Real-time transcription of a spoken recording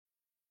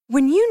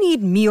When you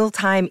need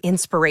mealtime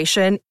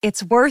inspiration,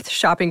 it's worth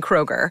shopping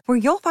Kroger, where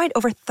you'll find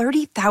over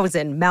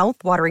 30,000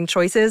 mouth-watering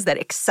choices that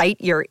excite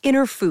your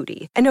inner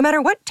foodie. And no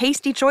matter what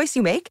tasty choice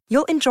you make,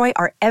 you'll enjoy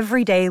our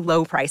everyday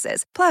low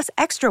prices, plus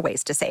extra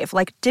ways to save,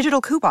 like digital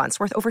coupons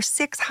worth over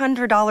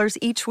 $600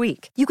 each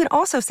week. You can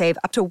also save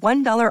up to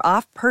 $1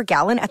 off per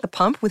gallon at the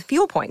pump with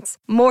fuel points.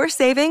 More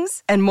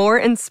savings and more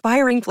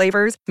inspiring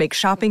flavors make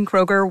shopping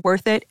Kroger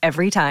worth it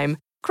every time.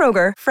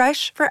 Kroger,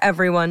 fresh for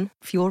everyone.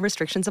 Fuel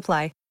restrictions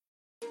apply.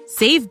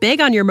 Save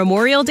big on your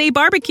Memorial Day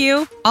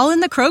barbecue, all in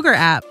the Kroger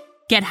app.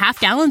 Get half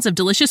gallons of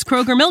delicious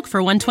Kroger milk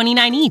for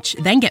 $1.29 each.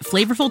 Then get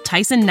flavorful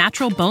Tyson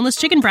natural boneless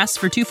chicken breasts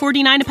for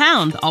 $2.49 a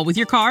pound, all with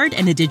your card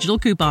and a digital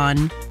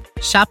coupon.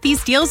 Shop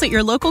these deals at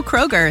your local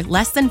Kroger,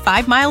 less than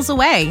 5 miles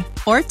away.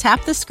 Or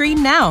tap the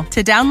screen now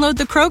to download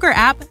the Kroger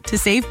app to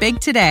save big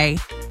today.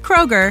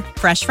 Kroger,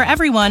 fresh for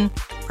everyone.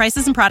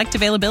 Prices and product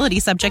availability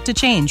subject to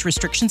change.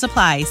 Restrictions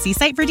apply. See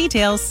site for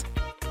details.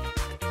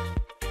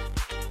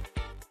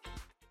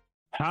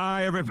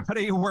 Hi,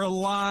 everybody. We're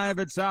live.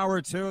 It's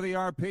hour 2 of the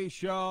RP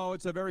show.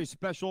 It's a very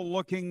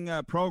special-looking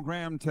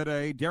program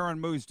today. Darren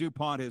Moose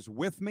DuPont is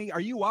with me.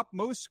 Are you up,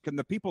 Moose? Can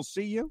the people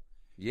see you?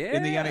 Yeah.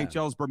 In the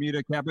NHL's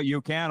Bermuda capital?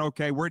 You can?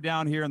 Okay, we're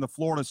down here in the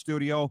Florida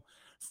studio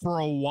for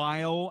a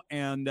while.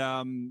 And,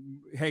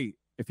 hey,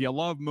 if you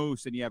love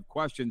Moose and you have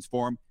questions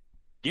for him,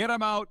 get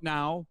him out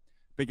now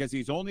because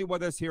he's only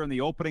with us here in the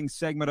opening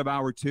segment of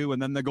hour 2,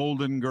 and then the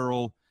Golden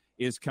Girl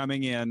is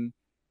coming in.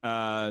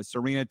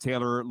 Sarina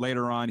Taylor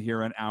later on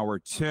here in hour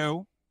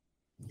 2.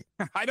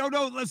 I don't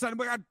know. Listen,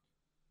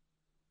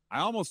 I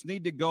almost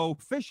need to go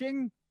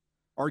fishing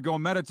or go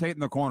meditate in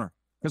the corner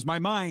because my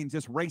mind's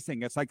just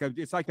racing. It's like a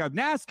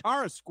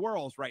NASCAR of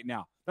squirrels right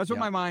now. That's what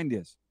my mind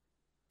is.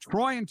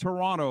 Troy in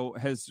Toronto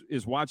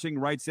is watching,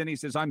 writes in. He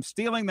says, I'm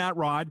stealing that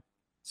rod.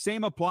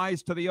 Same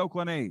applies to the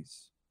Oakland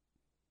A's.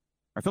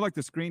 I feel like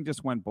the screen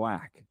just went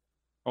black.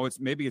 Oh,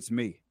 maybe it's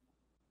me.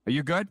 Are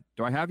you good?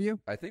 Do I have you?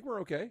 I think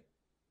we're okay.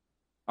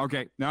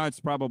 Okay, no, it's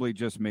probably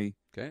just me.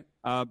 Okay.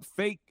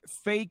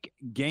 Fake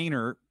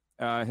Gainer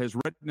has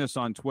written this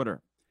on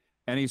Twitter,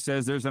 and he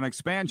says there's an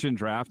expansion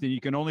draft, and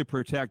you can only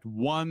protect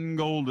one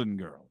Golden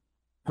Girl.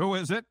 Who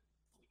is it,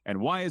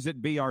 and why is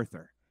it B.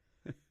 Arthur?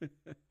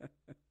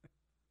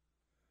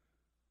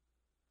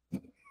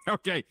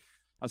 Okay,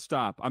 I'll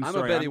stop. I'm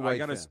sorry. A Betty White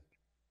fan.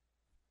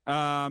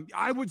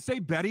 I would say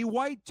Betty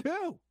White,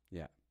 too.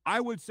 Yeah.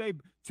 I would say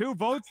 2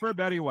 votes for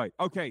Betty White.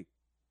 Okay.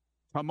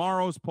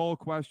 Tomorrow's poll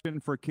question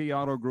for Key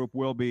Auto Group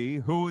will be,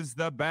 who's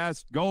the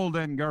best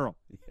Golden Girl?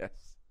 Yes.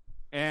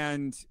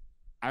 And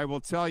I will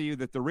tell you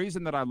that the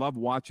reason that I love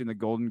watching the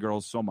Golden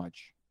Girls so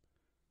much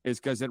is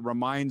because it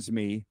reminds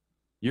me,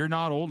 you're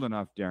not old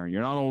enough, Darren.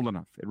 You're not old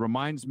enough. It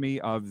reminds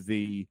me of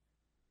the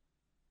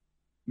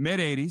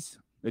mid-'80s.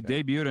 It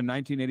debuted in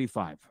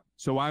 1985.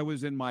 So I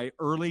was in my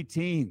early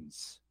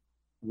teens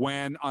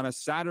when on a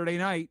Saturday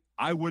night,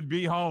 I would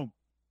be home.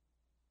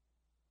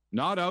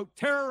 Not out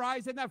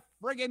terrorizing the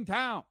friggin'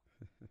 town,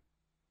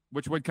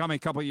 which would come a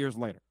couple years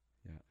later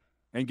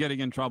and getting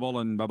in trouble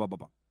and blah, blah, blah,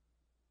 blah.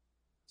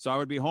 So I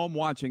would be home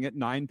watching it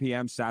 9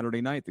 p.m. Saturday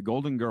night, the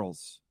Golden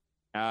Girls,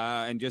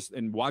 and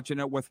watching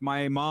it with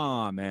my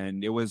mom.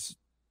 And it was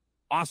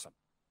awesome.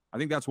 I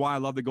think that's why I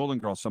love the Golden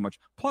Girls so much.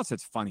 Plus,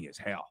 it's funny as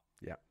hell.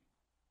 Yeah.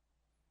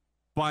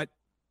 But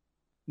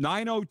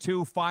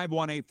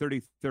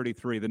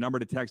 902-518-3033, the number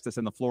to text us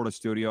in the Florida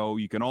studio.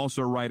 You can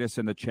also write us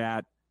in the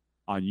chat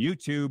on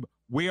YouTube.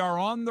 We are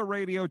on the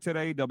radio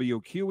today,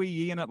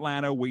 WQEE in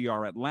Atlanta. We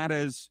are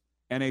Atlanta's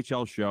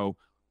NHL show.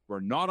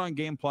 We're not on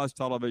Game Plus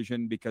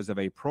television because of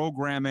a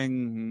programming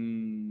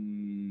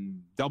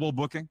double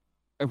booking,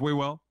 if we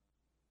will.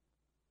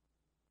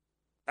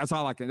 That's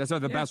all I can. That's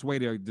the best way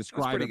to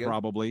describe it, good.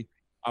 Probably.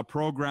 A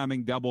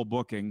programming double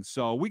booking.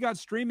 So we got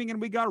streaming and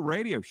we got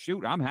radio.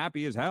 Shoot, I'm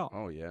happy as hell.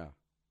 Oh, yeah.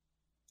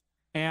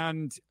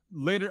 And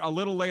a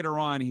little later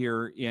on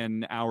here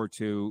in hour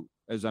 2,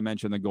 as I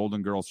mentioned, the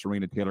Golden Girl,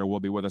 Sarina Taylor,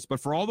 will be with us. But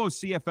for all those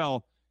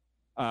CFL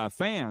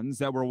fans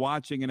that were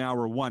watching in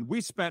hour 1,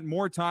 we spent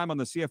more time on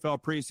the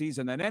CFL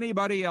preseason than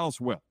anybody else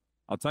will.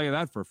 I'll tell you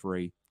that for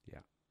free.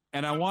 Yeah.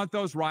 And I want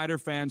those Rider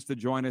fans to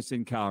join us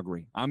in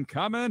Calgary. I'm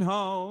coming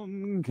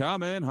home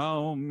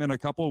in a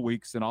couple of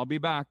weeks, and I'll be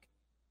back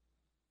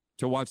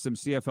to watch some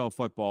CFL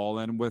football.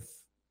 And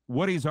with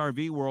Woody's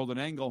RV World in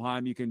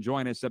Engelheim, you can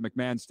join us at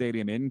McMahon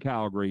Stadium in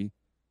Calgary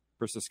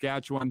for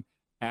Saskatchewan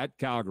at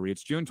Calgary.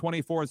 It's June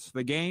 24th,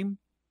 the game.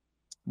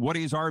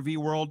 Woody's RV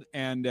World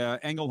and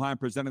Engelheim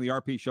presenting the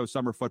RP Show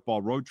Summer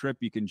Football Road Trip.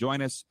 You can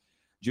join us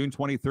June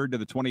 23rd to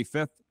the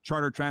 25th.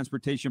 Charter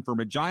transportation from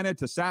Regina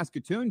to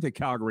Saskatoon to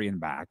Calgary and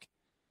back.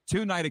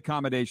 2-night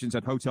accommodations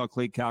at Hotel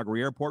Clique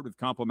Calgary Airport with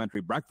complimentary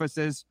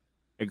breakfasts.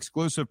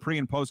 Exclusive pre-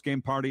 and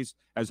post-game parties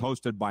as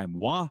hosted by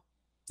moi.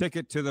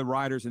 Ticket to the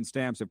Riders and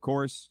Stamps, of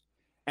course.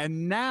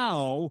 And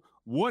now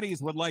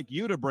Woody's would like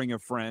you to bring a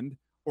friend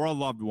or a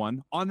loved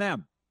one on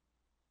them.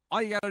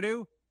 All you got to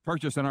do,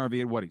 purchase an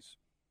RV at Woody's.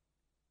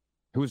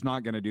 Who's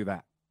not going to do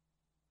that?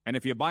 And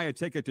if you buy a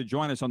ticket to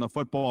join us on the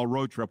football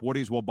road trip,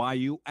 Woody's will buy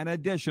you an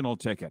additional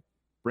ticket.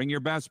 Bring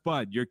your best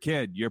bud, your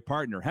kid, your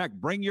partner. Heck,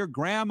 bring your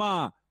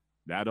grandma,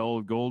 that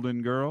old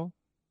golden girl.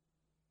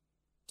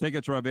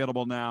 Tickets are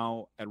available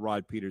now at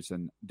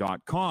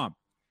rodpeterson.com.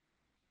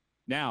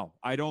 Now,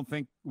 we're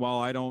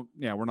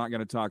not going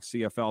to talk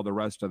CFL the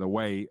rest of the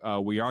way.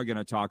 We are going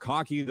to talk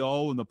hockey,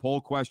 though, and the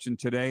poll question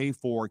today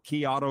for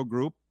Key Auto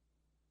Group.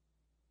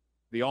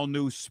 The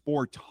all-new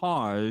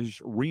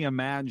Sportage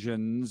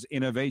reimagines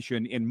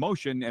innovation in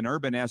motion and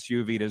urban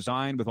SUV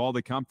design with all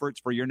the comforts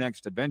for your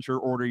next adventure.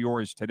 Order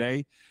yours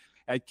today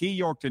at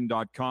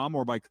keyyorkton.com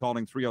or by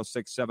calling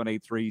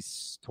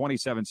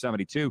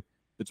 306-783-2772.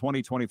 The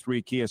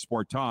 2023 Kia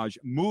Sportage,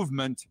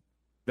 movement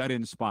that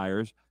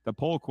inspires. The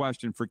poll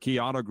question for Key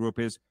Auto Group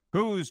is,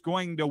 who's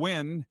going to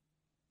win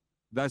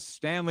the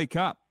Stanley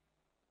Cup?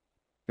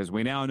 Because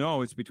we now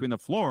know it's between the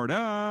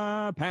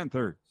Florida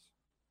Panthers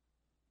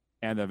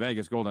and the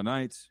Vegas Golden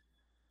Knights.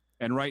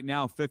 And right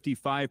now,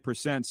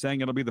 55%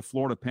 saying it'll be the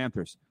Florida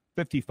Panthers.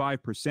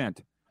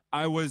 55%.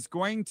 I was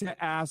going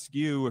to ask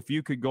you if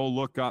you could go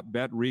look up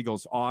Bet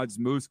Regal's odds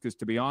moves, because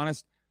to be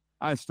honest,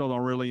 I still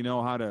don't really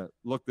know how to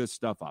look this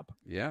stuff up.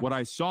 Yeah. What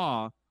I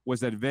saw was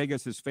that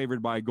Vegas is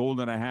favored by a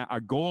goal and a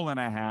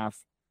half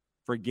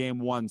for Game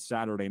 1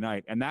 Saturday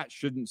night, and that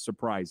shouldn't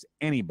surprise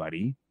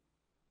anybody.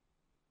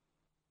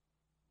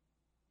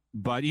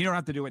 But you don't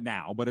have to do it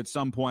now. But at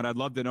some point, I'd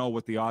love to know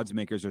what the odds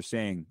makers are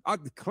saying.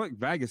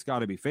 Vegas got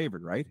to be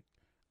favored, right?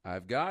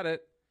 I've got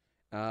it.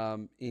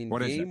 In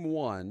Game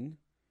 1,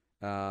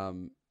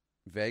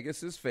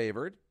 Vegas is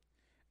favored.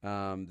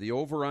 The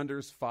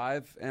over-under's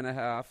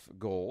 5.5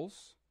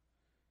 goals,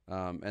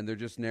 and they're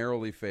just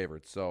narrowly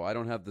favored. So I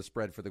don't have the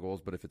spread for the goals,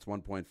 but if it's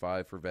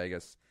 1.5 for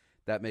Vegas,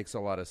 that makes a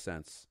lot of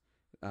sense.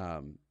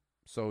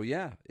 So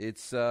yeah,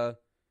 it's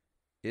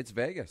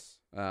Vegas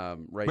right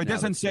now. But it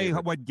doesn't say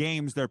what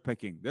games they're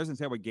picking. It doesn't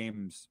say what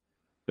games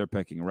they're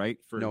picking, right?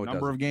 For a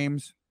number of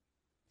games?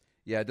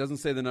 Yeah, it doesn't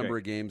say the number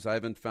of games. I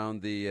haven't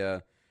found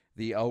the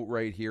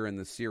outright here in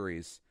the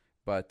series,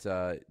 but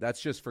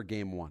that's just for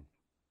Game 1.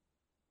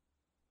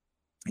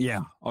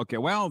 Yeah. Okay.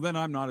 Well, then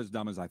I'm not as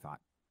dumb as I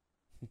thought.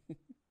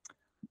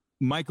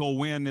 Michael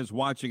Wynn is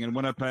watching in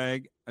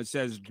Winnipeg. It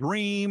says,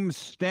 dream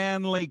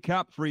Stanley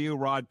Cup for you,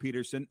 Rod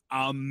Peterson.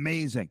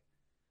 Amazing.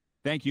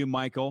 Thank you,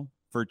 Michael,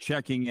 for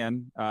checking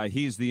in.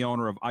 He's the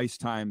owner of Ice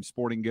Time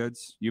Sporting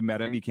Goods. You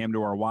met him. He came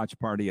to our watch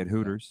party at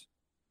Hooters,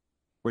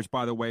 which,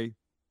 by the way,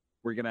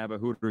 we're going to have a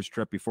Hooters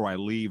trip before I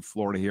leave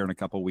Florida here in a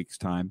couple weeks'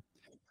 time.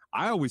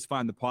 I always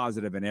find the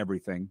positive in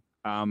everything.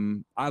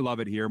 I love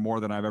it here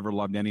more than I've ever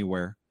loved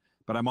anywhere.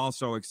 But I'm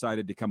also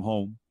excited to come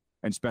home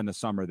and spend the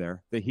summer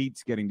there. The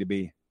heat's getting to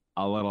be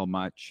a little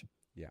much.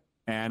 Yeah.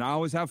 And I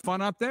always have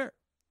fun up there.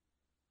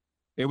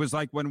 It was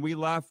like when we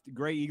left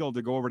Grey Eagle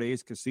to go over to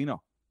Ace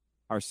Casino.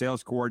 Our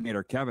sales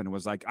coordinator, Kevin,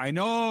 was like, I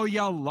know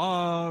you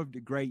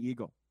loved Grey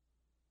Eagle,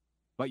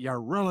 but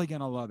you're really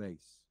going to love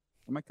Ace.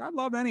 I'm like, I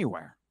love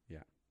anywhere.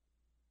 Yeah.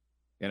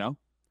 You know?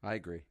 I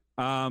agree.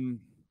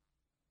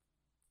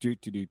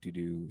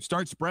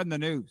 Start spreading the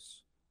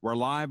news. We're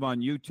live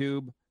on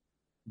YouTube,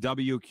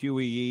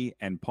 WQEE,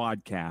 and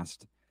podcast.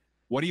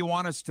 What do you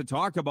want us to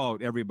talk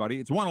about, everybody?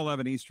 It's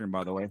 1:11 Eastern,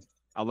 by the way,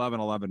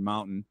 11:11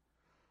 Mountain.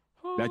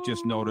 That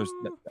just noticed.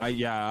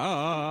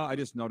 I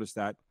just noticed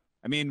that.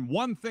 I mean,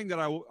 one thing that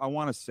I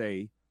want to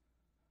say,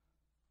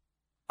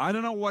 I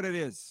don't know what it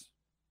is.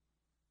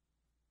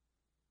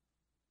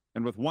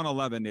 And with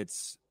 1:11,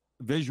 it's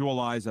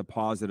visualize a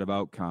positive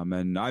outcome.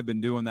 And I've been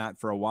doing that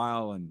for a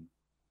while and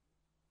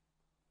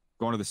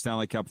going to the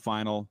Stanley Cup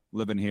Final,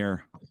 living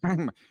here.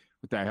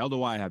 What the hell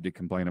do I have to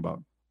complain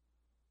about?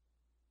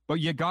 But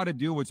you got to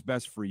do what's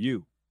best for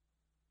you.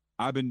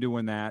 I've been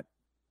doing that.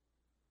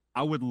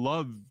 I would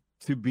love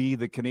to be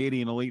the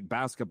Canadian Elite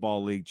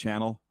Basketball League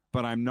channel,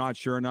 but I'm not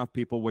sure enough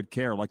people would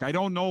care. Like, I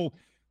don't know.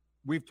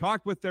 We've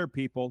talked with their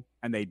people,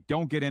 and they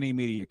don't get any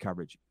media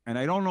coverage. And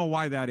I don't know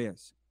why that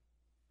is.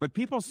 But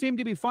people seem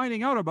to be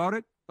finding out about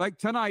it. Like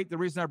tonight, the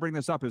reason I bring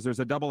this up is there's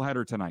a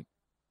doubleheader tonight.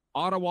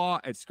 Ottawa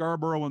at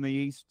Scarborough in the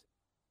East.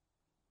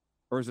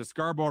 Or is it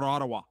Scarborough or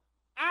Ottawa?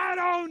 I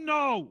don't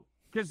know,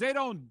 because they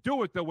don't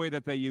do it the way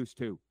that they used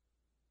to.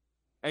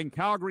 And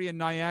Calgary and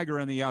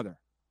Niagara in the other.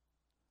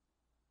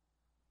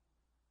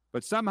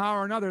 But somehow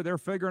or another, they're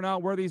figuring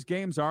out where these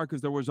games are,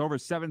 because there was over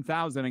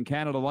 7,000 in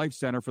Canada Life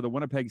Center for the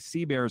Winnipeg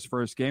Sea Bears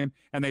first game,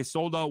 and they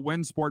sold out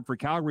Winsport for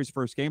Calgary's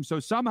first game. So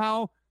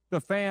somehow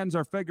the fans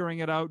are figuring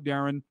it out,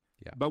 Darren.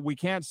 Yeah. But we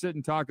can't sit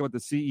and talk about the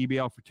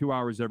CEBL for 2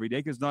 hours every day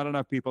because not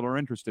enough people are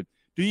interested.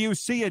 Do you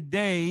see a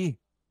day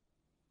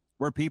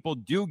where people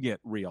do get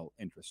real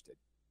interested?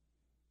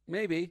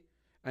 Maybe.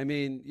 I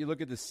mean, you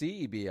look at the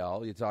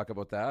CEBL, you talk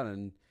about that,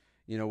 and,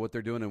 you know, what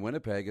they're doing in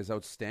Winnipeg is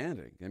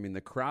outstanding. I mean,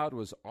 the crowd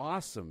was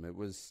awesome. It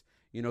was,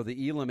 you know,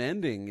 the Elam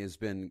ending has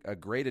been a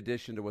great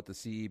addition to what the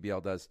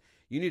CEBL does.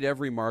 You need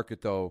every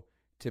market, though,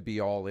 to be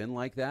all in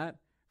like that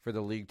for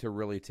the league to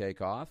really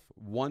take off.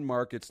 One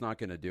market's not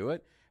going to do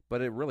it,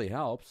 but it really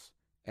helps.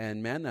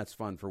 And, man, that's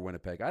fun for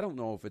Winnipeg. I don't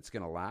know if it's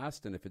going to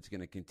last and if it's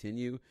going to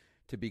continue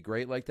to be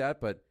great like that,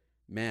 but,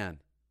 man,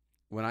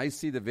 when I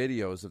see the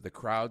videos of the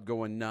crowd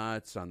going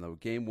nuts on the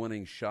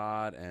game-winning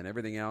shot and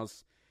everything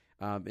else,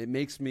 it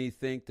makes me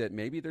think that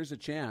maybe there's a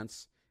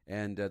chance,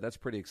 and that's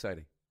pretty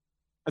exciting.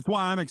 That's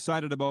why I'm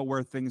excited about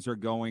where things are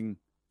going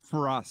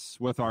for us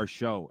with our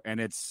show, and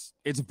it's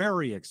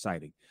very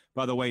exciting.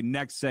 By the way,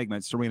 next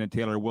segment, Sarina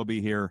Taylor will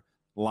be here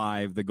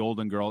live, the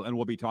Golden Girl, and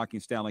we'll be talking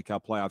Stanley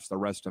Cup playoffs the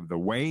rest of the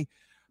way.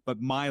 But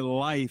my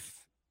life,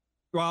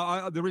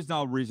 there is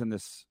no reason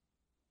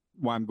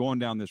why I'm going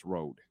down this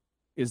road,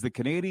 is the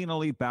Canadian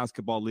Elite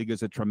Basketball League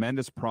is a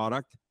tremendous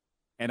product.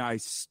 And I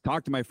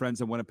talked to my friends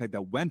in Winnipeg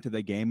that went to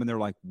the game, and they're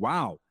like,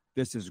 wow,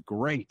 this is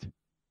great.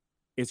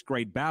 It's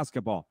great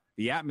basketball.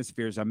 The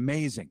atmosphere is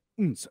amazing.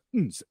 It's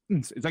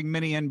like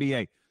mini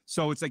NBA.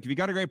 So it's like, if you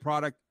got a great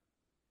product,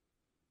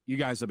 you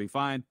guys will be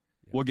fine.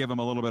 Yeah. We'll give them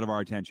a little bit of our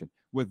attention.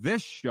 With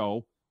this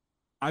show,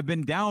 I've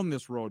been down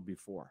this road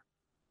before.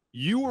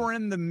 You were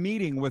in the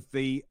meeting with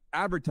the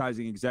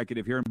advertising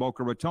executive here in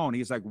Boca Raton.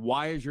 He's like,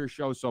 why is your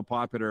show so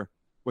popular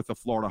with the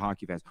Florida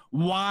hockey fans?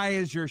 Why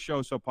is your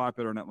show so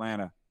popular in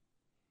Atlanta?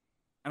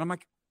 And I'm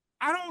like,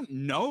 I don't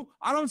know.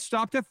 I don't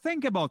stop to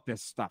think about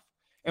this stuff.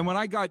 And when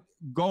I got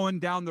going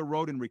down the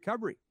road in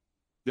recovery,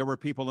 there were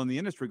people in the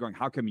industry going,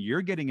 how come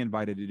you're getting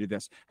invited to do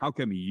this? How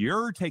come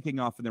you're taking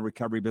off in the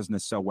recovery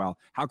business so well?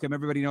 How come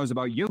everybody knows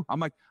about you?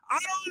 I'm like, I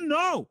don't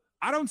know.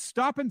 I don't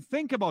stop and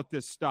think about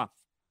this stuff.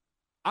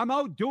 I'm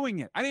out doing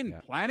it. I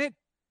didn't plan it.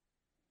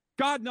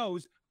 God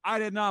knows I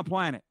did not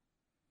plan it.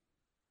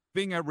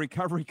 Being a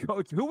recovery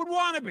coach, who would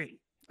want to be?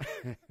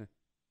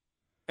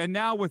 And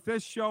now with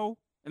this show,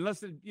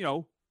 unless,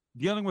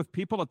 dealing with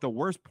people at the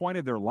worst point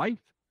of their life.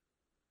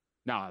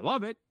 Now, I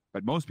love it,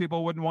 but most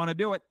people wouldn't want to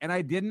do it, and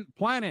I didn't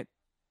plan it.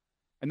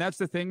 And that's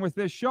the thing with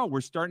this show.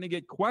 We're starting to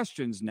get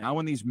questions now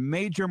in these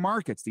major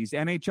markets, these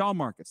NHL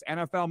markets,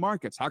 NFL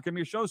markets. How come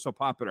your show's so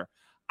popular?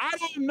 I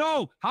don't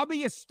know. How about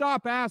you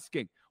stop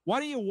asking? Why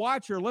don't you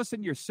watch or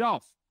listen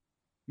yourself?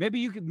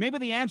 Maybe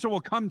the answer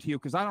will come to you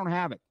because I don't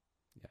have it.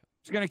 Yeah.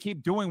 I'm just going to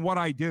keep doing what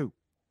I do.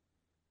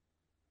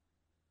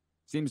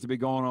 Seems to be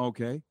going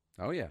okay.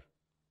 Oh, yeah.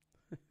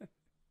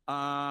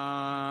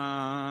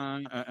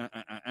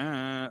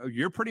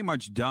 You're pretty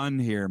much done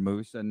here,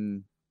 Moose,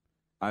 and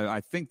I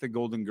think the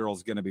Golden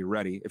Girl's going to be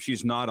ready. If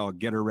she's not, I'll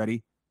get her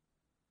ready.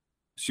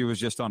 She was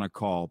just on a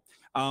call.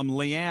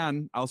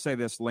 Leanne, I'll say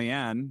this,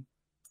 Leanne,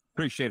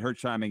 appreciate her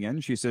chiming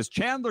in. She says,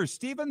 Chandler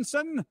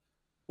Stevenson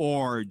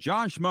or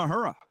Josh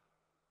Mahura?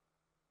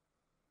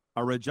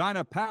 A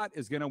Regina Pat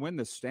is going to win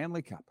the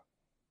Stanley Cup.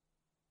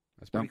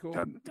 That's pretty cool.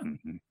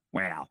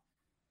 Well,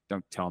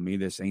 don't tell me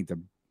this ain't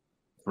the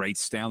great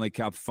Stanley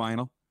Cup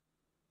final.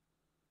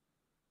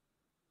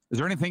 Is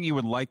there anything you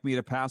would like me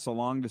to pass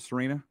along to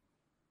Sarina?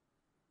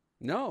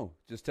 No,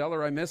 just tell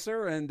her I miss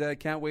her and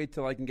can't wait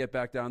till I can get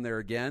back down there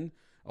again.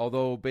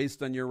 Although,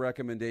 based on your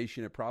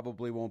recommendation, it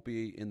probably won't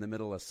be in the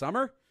middle of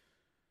summer.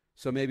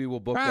 So maybe we'll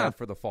book that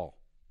for the fall.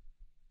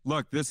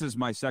 Look, this is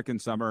my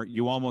second summer.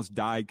 You almost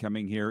died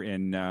coming here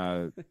in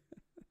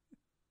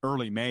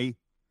early May.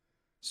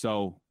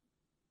 So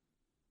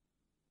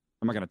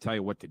I'm not going to tell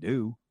you what to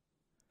do.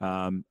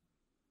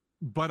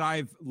 But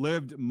I've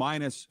lived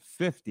minus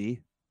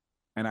 50,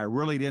 and I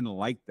really didn't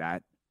like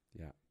that.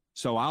 Yeah.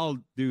 So I'll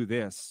do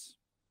this.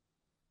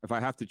 If I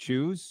have to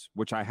choose,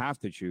 which I have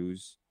to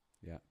choose,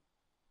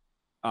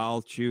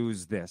 I'll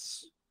choose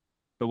this.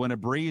 But when a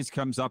breeze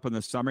comes up in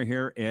the summer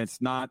here,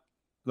 it's not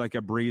like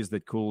a breeze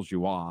that cools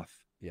you off.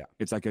 Yeah.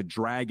 It's like a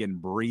dragon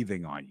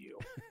breathing on you.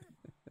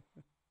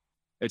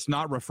 It's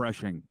not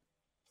refreshing.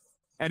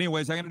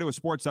 Anyways, I'm going to do a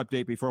sports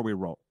update before we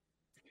roll.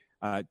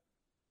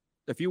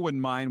 If you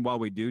wouldn't mind while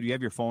we do you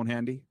have your phone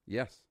handy?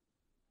 Yes.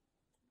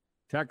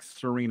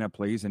 Text Sarina,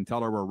 please, and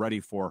tell her we're ready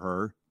for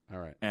her. All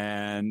right.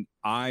 And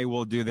I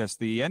will do this.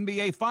 The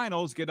NBA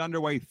Finals get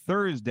underway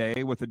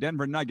Thursday with the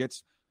Denver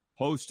Nuggets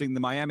hosting the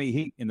Miami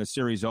Heat in the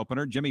series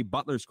opener. Jimmy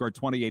Butler scored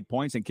 28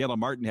 points, and Caleb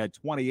Martin had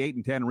 28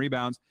 and 10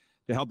 rebounds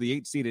to help the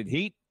 8-seeded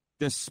Heat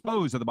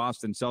dispose of the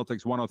Boston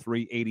Celtics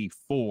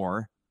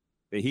 103-84.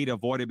 The Heat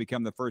avoided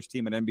become the first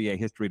team in NBA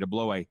history to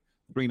blow a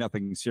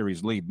 3-0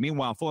 series lead.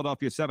 Meanwhile,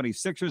 Philadelphia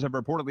 76ers have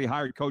reportedly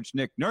hired coach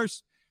Nick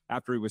Nurse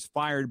after he was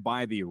fired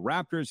by the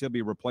Raptors. He'll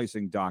be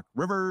replacing Doc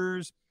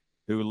Rivers,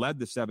 who led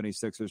the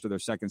 76ers to their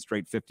second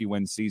straight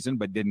 50-win season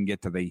but didn't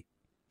get to the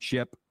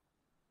ship.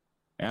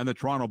 And the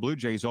Toronto Blue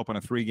Jays open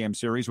a 3-game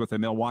series with the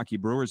Milwaukee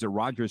Brewers at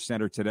Rogers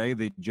Center today.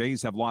 The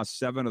Jays have lost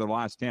 7 of their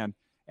last 10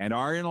 and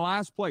are in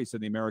last place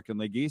in the American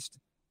League East.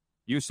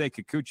 Yusei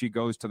Kikuchi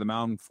goes to the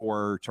mound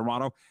for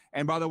Toronto.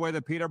 And by the way,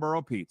 the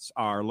Peterborough Petes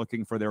are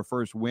looking for their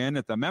first win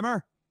at the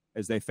Memmer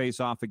as they face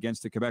off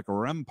against the Quebec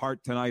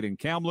Rempart tonight in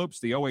Kamloops.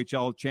 The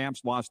OHL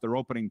champs lost their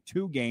opening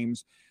 2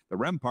 games. The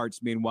Remparts,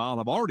 meanwhile,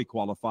 have already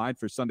qualified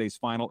for Sunday's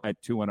final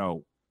at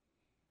 2-0.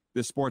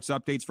 This sports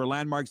updates for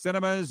Landmark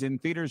Cinemas in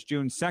theaters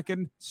June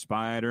 2nd.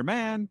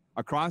 Spider-Man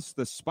Across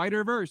the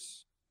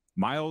Spider-Verse.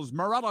 Miles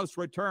Morales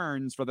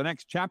returns for the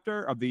next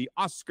chapter of the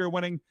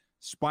Oscar-winning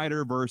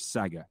Spider-Verse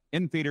saga.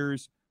 In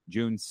theaters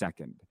June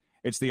 2nd.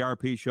 It's the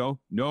RP Show.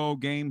 No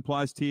Game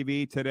Plus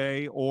TV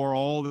today or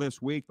all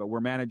this week, but we're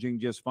managing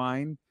just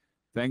fine.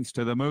 thanks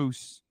to the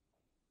Moose.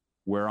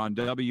 We're on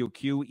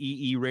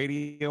WQEE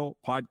Radio,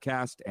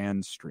 podcast,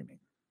 and streaming.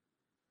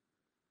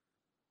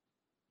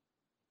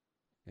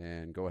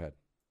 And go ahead.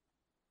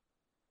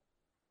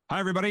 Hi,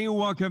 everybody.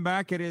 Welcome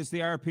back. It is the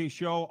RP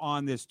Show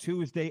on this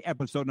Tuesday,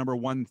 episode number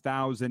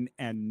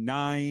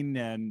 1009.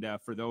 And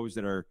for those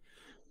that are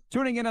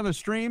tuning in on the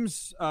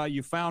streams,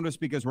 you found us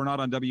because we're not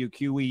on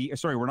WQE.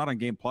 Sorry, we're not on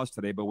Game Plus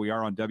today, but we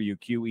are on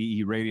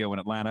WQEE Radio in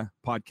Atlanta,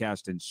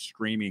 podcast and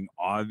streaming,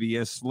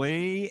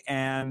 obviously.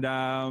 And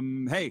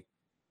hey,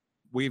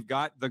 we've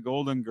got the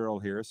Golden Girl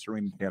here,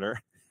 Sarina Taylor.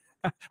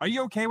 Are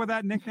you okay with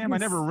that nickname? I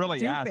never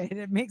really asked.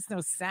 It makes no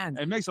sense.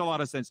 It makes a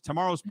lot of sense.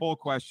 Tomorrow's poll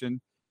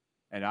question,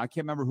 and I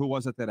can't remember who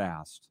was it that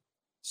asked,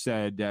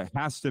 said,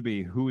 has to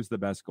be, who is the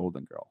best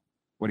Golden Girl?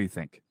 What do you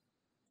think?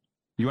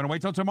 You want to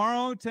wait till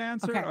tomorrow to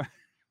answer? Okay.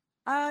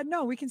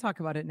 No, we can talk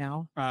about it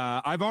now.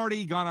 I've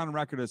already gone on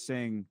record as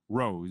saying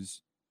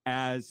Rose,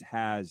 as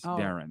has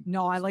Darren.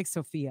 No, I like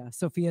Sophia.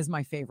 Sophia's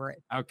my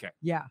favorite. Okay.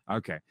 Yeah.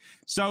 Okay.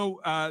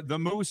 So the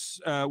Moose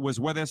was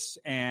with us,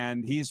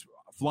 and he's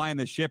flying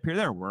the ship here.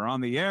 There, we're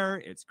on the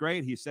air. It's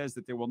great. He says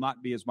that there will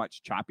not be as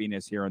much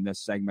choppiness here in this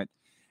segment,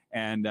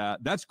 and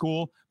that's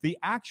cool. The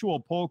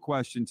actual poll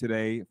question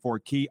today for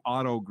Key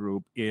Auto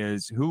Group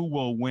is who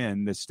will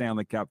win the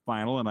Stanley Cup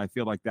Final, and I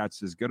feel like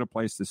that's as good a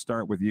place to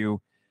start with you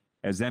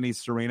as any,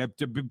 Sarina.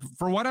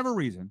 For whatever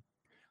reason,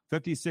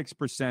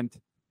 56%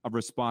 of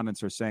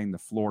respondents are saying the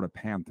Florida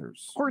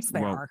Panthers. Of course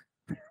they are.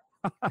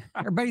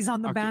 Everybody's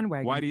on the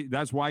bandwagon.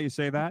 That's why you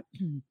say that?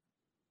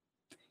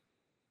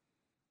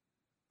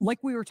 Like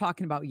we were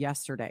talking about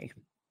yesterday,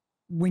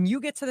 when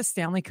you get to the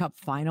Stanley Cup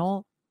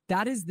Final,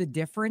 that is the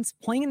difference.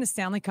 Playing in the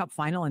Stanley Cup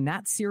Final in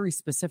that series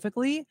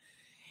specifically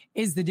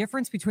is the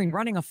difference between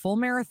running a full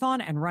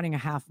marathon and running a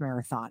half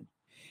marathon.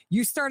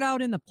 You start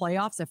out in the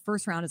playoffs, the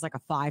first round is like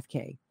a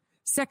 5K.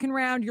 Second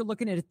round, you're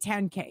looking at a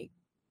 10K,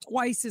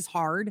 twice as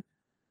hard.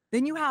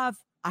 Then you have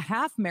a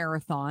half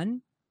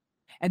marathon,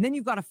 and then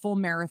you've got a full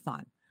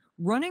marathon.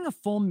 Running a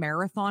full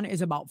marathon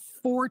is about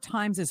 4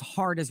 times as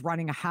hard as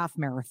running a half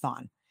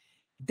marathon.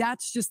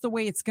 That's just the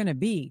way it's going to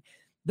be.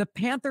 The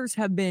Panthers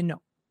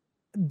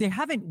they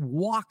haven't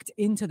walked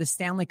into the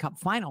Stanley Cup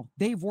Final.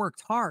 They've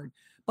worked hard,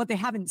 but they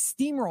haven't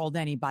steamrolled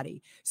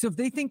anybody. So if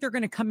they think they're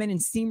going to come in and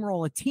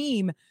steamroll a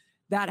team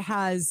that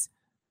has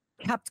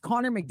kept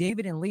Connor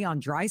McDavid and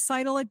Leon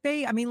Draisaitl at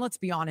bay, I mean, let's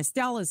be honest,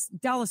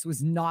 Dallas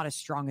was not as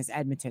strong as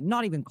Edmonton,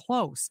 not even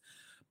close.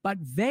 But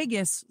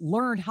Vegas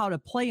learned how to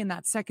play in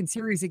that second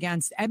series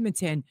against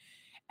Edmonton.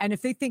 And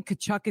if they think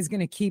Tkachuk is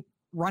going to keep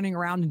running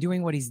around and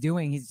doing what he's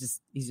doing,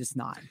 he's just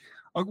not.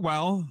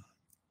 Well,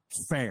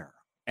 fair.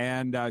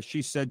 And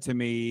she said to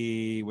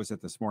me, was it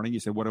this morning?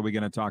 You said, what are we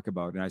going to talk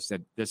about? And I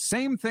said, the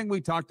same thing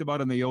we talked about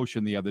in the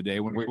ocean the other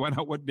day when we went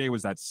out. What day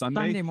was that?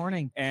 Sunday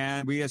morning.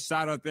 And we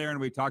sat out there and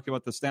we talked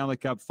about the Stanley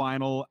Cup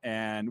Final.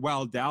 And,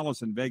 well,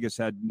 Dallas and Vegas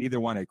neither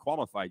one had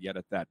qualified yet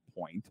at that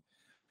point.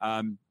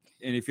 And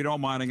if you don't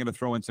mind, I'm going to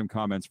throw in some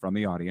comments from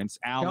the audience.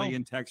 Allie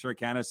in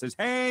Texarkana says,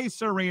 hey,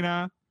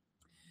 Sarina.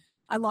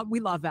 We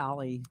love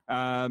Allie.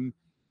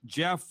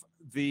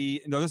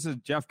 This is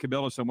Jeff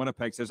Cabillas in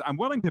Winnipeg says, I'm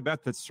willing to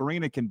bet that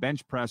Sarina can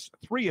bench press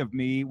 3 of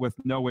me with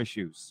no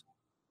issues.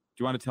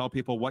 Do you want to tell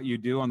people what you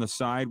do on the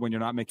side when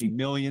you're not making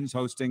millions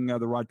hosting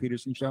the Rod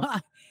Peterson Show?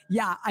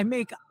 Yeah, I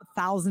make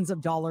thousands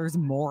of dollars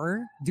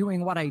more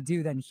doing what I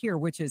do than here,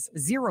 which is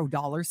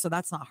 $0. So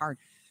that's not hard.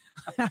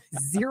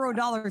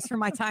 $0 for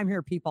my time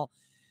here, people.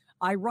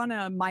 I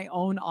run my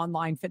own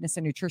online fitness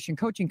and nutrition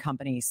coaching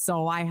company.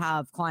 So I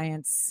have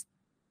clients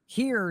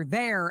here,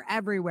 there,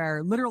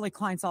 everywhere, literally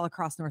clients all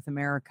across North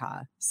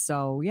America.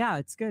 So yeah,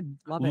 it's good.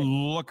 Love it.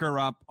 Look her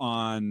up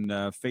on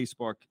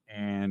Facebook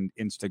and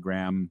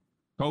Instagram,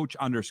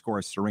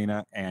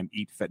 Coach_Sarina, and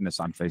Eat Fitness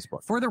on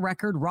Facebook. For the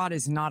record, Rod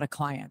is not a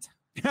client.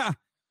 Yeah.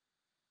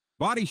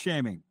 Body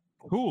shaming.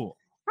 Cool.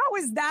 How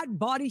is that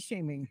body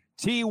shaming?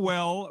 T.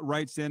 Will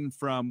writes in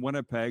from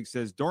Winnipeg,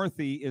 says,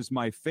 Dorothy is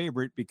my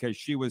favorite because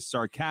she was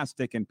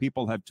sarcastic and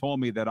people have told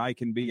me that I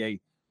can be a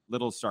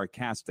little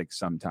sarcastic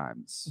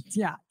sometimes.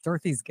 Yeah,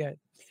 Dorothy's good.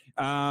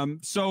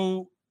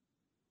 So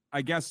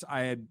I guess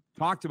I had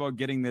talked about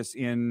getting this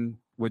in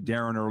with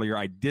Darren earlier.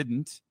 I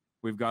didn't.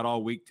 We've got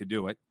all week to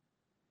do it.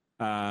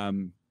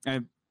 And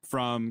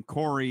from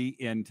Corey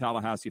in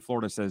Tallahassee,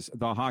 Florida says,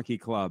 the hockey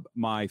club,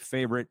 my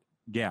favorite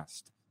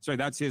guest. Sorry,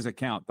 that's his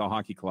account, the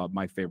hockey club,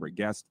 my favorite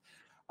guest.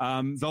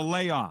 The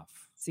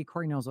layoff. See,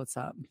 Corey knows what's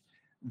up.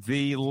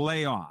 The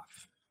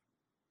layoff.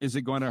 Is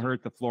it going to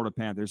hurt the Florida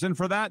Panthers? And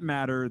for that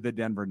matter, the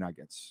Denver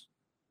Nuggets.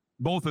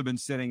 Both have been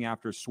sitting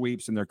after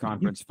sweeps in their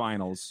conference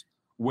finals,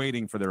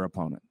 waiting for their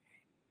opponent.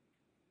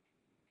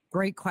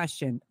 Great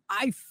question.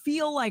 I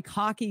feel like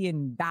hockey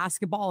and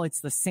basketball, it's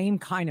the same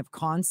kind of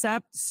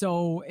concept.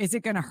 So is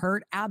it going to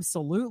hurt?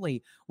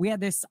 Absolutely. We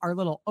had our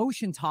little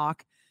ocean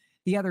talk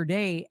the other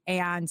day,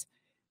 and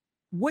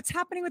what's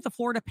happening with the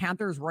Florida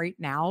Panthers right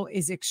now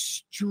is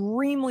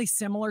extremely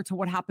similar to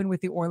what happened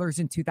with the Oilers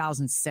in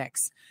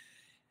 2006.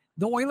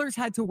 The Oilers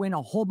had to win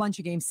a whole bunch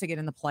of games to get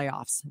in the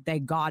playoffs. They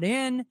got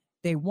in,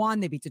 they won,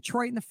 they beat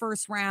Detroit in the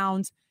first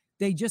round.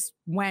 They just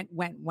went.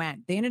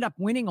 They ended up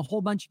winning a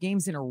whole bunch of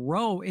games in a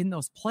row in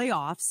those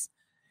playoffs.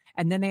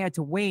 And then they had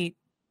to wait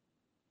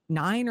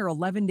 9 or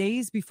 11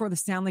 days before the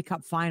Stanley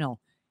Cup final.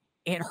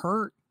 It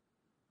hurt.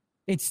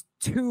 It's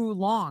too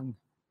long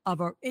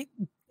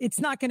it's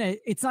not going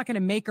to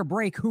make or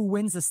break who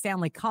wins the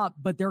Stanley Cup,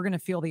 but they're going to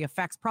feel the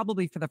effects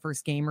probably for the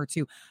first game or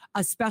two,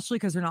 especially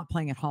because they're not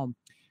playing at home.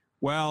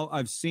 Well,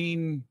 I've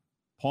seen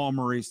Paul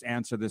Maurice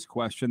answer this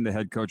question, the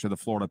head coach of the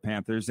Florida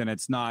Panthers, and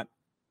it's not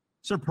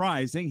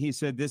surprising. He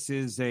said this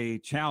is a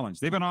challenge.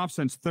 They've been off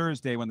since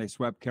Thursday when they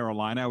swept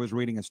Carolina. I was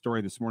reading a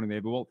story this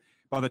morning.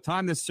 By the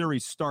time this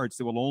series starts,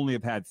 they will only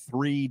have had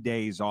 3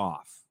 days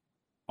off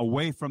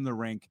away from the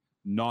rink,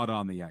 not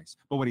on the ice.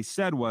 But what he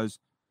said was,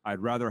 I'd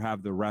rather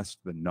have the rest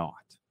than not.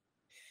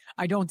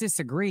 I don't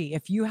disagree.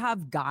 If you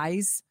have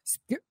guys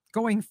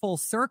going full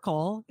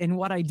circle in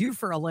what I do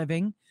for a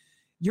living,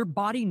 your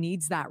body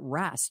needs that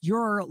rest.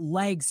 Your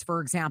legs, for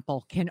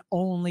example, can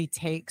only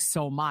take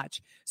so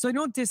much. So I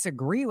don't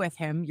disagree with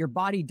him. Your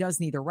body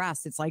does need a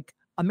rest. It's like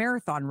a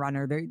marathon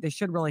runner. They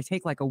should really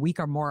take like a week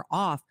or more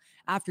off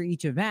after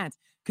each event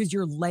because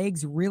your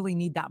legs really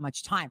need that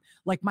much time.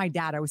 Like my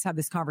dad, I always have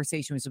this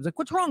conversation with him. I was like,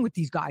 what's wrong with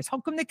these guys? How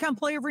come they can't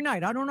play every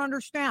night? I don't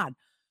understand.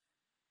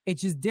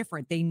 It's just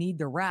different. They need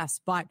the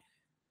rest, but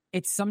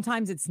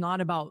sometimes it's not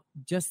about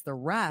just the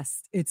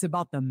rest. It's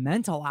about the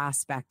mental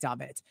aspect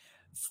of it.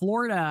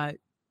 Florida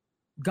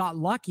got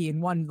lucky and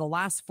won the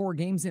last 4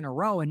 games in a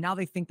row, and now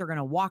they think they're going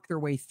to walk their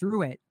way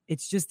through it.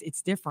 It's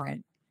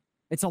different.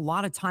 It's a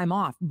lot of time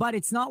off, but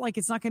it's not like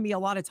it's not going to be a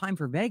lot of time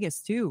for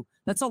Vegas too.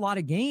 That's a lot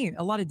of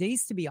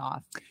days to be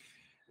off.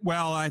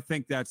 Well, I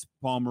think that's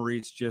Paul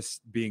Maurice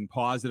just being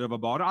positive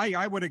about it.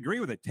 I would agree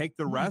with it. Take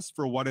the rest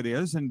for what it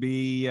is and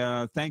be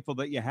thankful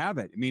that you have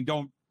it. I mean,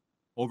 don't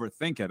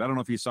overthink it. I don't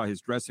know if you saw his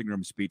dressing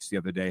room speech the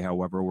other day,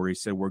 however, where he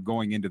said, we're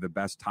going into the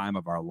best time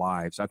of our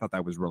lives. I thought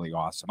that was really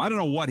awesome. I don't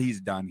know what he's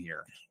done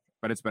here,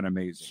 but it's been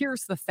amazing.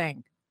 Here's the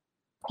thing.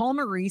 Paul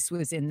Maurice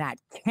was in that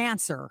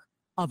cancer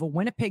of a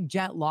Winnipeg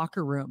Jet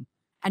locker room,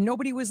 and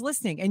nobody was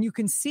listening. And you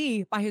can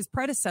see by his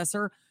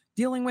predecessor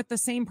dealing with the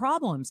same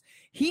problems.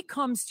 He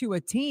comes to a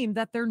team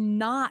that they're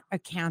not a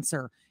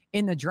cancer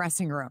in the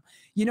dressing room.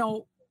 You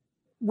know,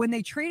 when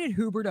they traded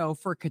Huberdeau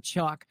for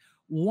Tkachuk,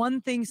 one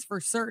thing's for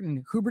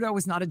certain, Huberdeau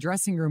was not a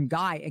dressing room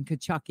guy and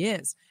Tkachuk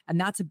is. And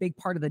that's a big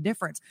part of the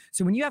difference.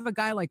 So when you have a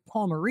guy like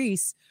Paul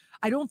Maurice,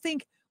 I don't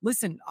think,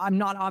 listen, I'm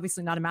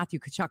obviously not a Matthew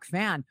Tkachuk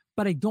fan,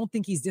 but I don't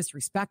think he's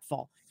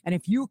disrespectful. And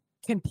if you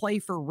can play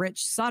for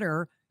Rich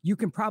Sutter, you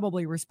can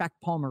probably respect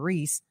Paul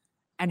Maurice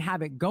and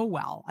have it go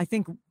well. I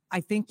think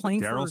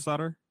playing Daryl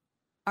Sutter?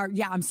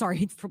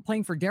 For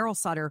playing for Daryl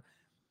Sutter,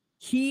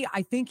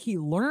 I think he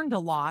learned a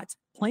lot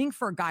playing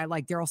for a guy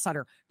like Daryl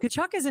Sutter.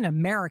 Tkachuk is an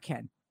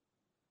American.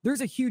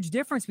 There's a huge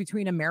difference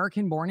between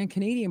American-born and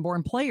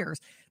Canadian-born players.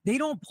 They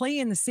don't play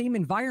in the same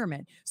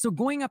environment. So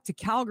going up to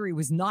Calgary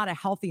was not a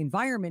healthy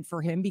environment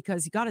for him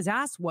because he got his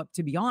ass whooped,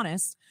 to be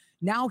honest.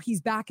 Now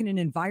he's back in an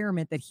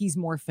environment that he's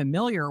more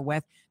familiar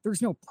with.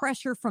 There's no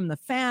pressure from the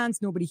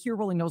fans. Nobody here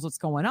really knows what's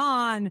going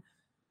on.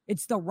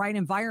 It's the right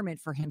environment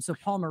for him. So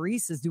Paul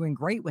Maurice is doing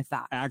great with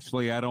that.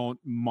 Actually, I don't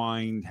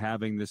mind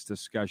having this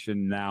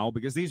discussion now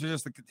because these are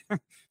just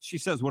she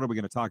says, what are we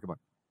going to talk about?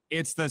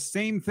 It's the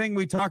same thing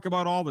we talk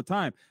about all the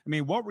time. I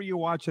mean, what were you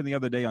watching the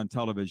other day on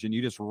television? You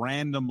just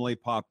randomly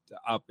popped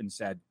up and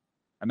said,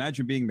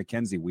 imagine being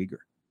Mackenzie Weegar.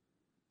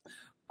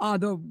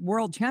 The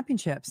World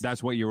Championships.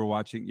 That's what you were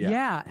watching?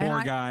 Yeah.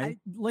 Poor guy.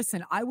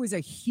 Listen, I was a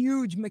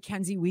huge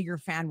Mackenzie Weegar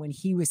fan when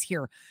he was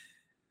here.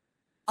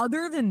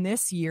 Other than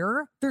this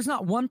year, there's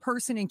not one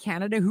person in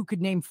Canada who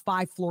could name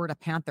 5 Florida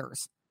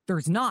Panthers.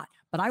 There's not.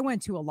 But I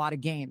went to a lot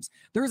of games.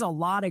 There's a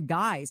lot of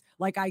guys.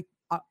 Like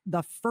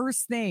the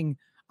first thing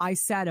I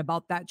said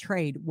about that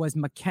trade was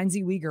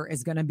Mackenzie Weegar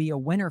is going to be a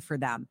winner for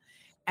them.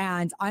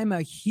 And I'm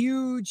a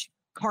huge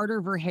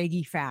Carter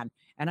Verhaeghe fan.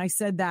 And I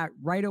said that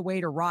right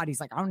away to Rod. He's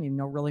like, I don't even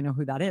really know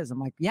who that is. I'm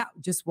like, yeah,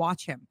 just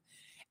watch him.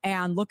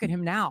 And look at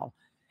him now.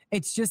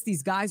 It's just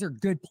these guys are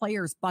good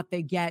players, but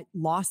they get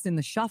lost in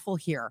the shuffle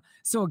here.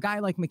 So a guy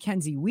like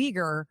Mackenzie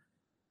Weegar,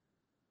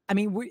 I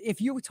mean,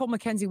 if you told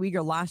Mackenzie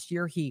Weegar last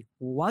year he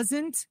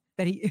wasn't,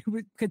 that he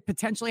could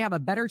potentially have a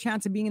better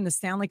chance of being in the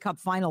Stanley Cup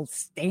Final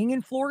staying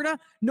in Florida,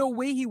 no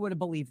way he would have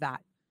believed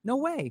that. No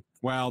way.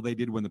 Well, they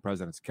did win the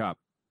President's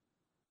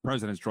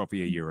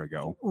Trophy a year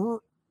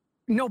ago.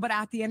 No, but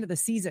at the end of the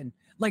season.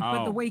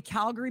 But the way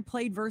Calgary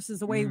played versus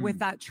the way with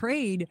that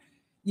trade,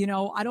 you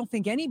know, I don't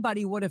think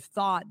anybody would have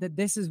thought that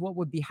this is what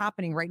would be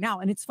happening right now.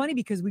 And it's funny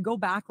because we go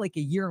back like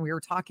a year and we were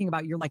talking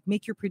about, you're like,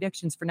 make your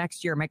predictions for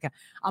next year, Micah.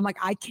 I'm like,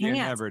 I can't.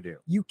 You never do.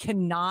 You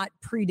cannot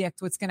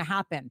predict what's going to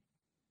happen.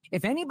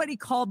 If anybody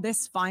called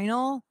this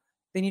final,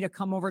 they need to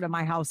come over to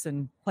my house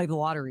and play the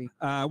lottery.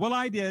 Well,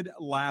 I did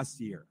last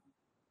year.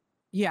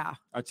 Yeah.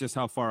 That's just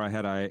how far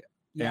ahead I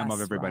am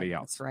of everybody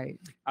else. That's right.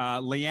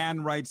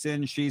 Leanne writes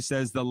in, she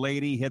says, the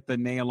lady hit the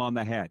nail on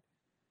the head.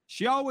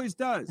 She always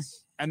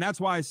does. And that's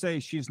why I say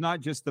she's not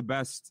just the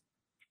best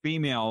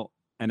female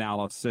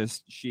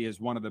analyst. She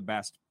is one of the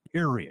best,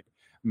 period.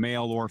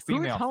 male or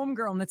female. Who's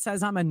homegrown that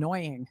says I'm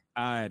annoying?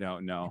 I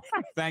don't know.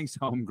 Thanks,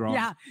 homegrown.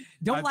 Yeah.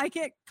 Don't like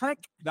it?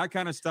 Click. That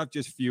kind of stuff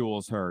just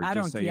fuels her. I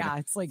just don't. Yeah.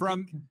 It's like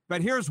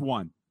But here's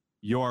one.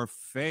 Your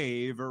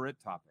favorite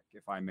topic,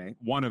 if I may.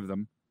 One of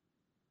them.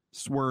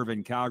 Swerve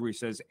in Calgary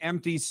says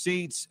empty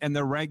seats in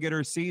the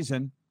regular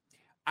season.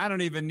 I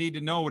don't even need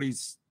to know what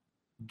he's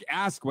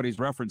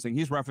referencing.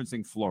 He's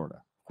referencing Florida.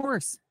 Of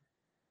course.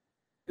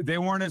 They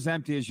weren't as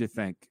empty as you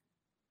think.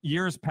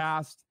 Years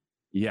past,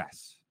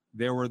 yes.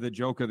 They were the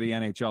joke of the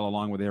NHL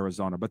along with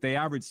Arizona, but they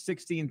averaged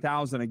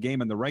 16,000 a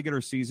game in the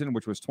regular season,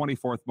 which was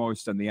 24th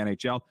most in the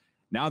NHL.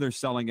 Now they're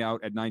selling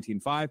out at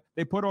 19.5.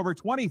 They put over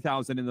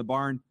 20,000 in the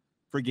barn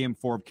for Game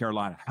 4 of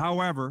Carolina.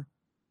 However,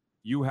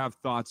 you have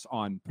thoughts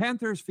on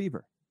Panthers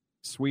fever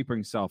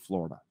sweeping South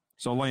Florida.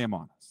 So lay them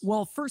on us.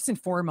 Well, first and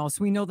foremost,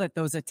 we know that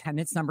those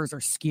attendance numbers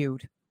are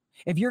skewed.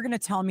 If you're going to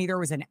tell me there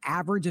was an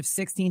average of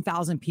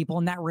 16,000 people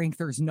in that rink,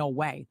 there's no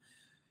way.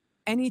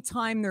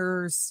 Anytime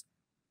there's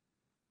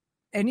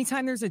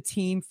a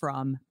team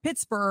from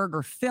Pittsburgh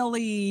or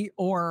Philly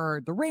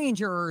or the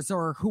Rangers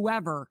or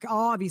whoever,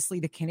 obviously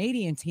the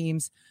Canadian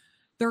teams,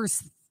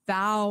 there's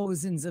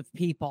thousands of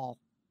people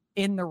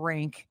in the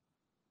rink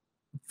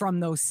from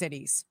those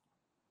cities.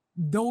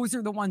 Those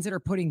are the ones that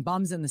are putting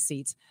bums in the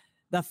seats.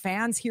 The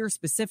fans here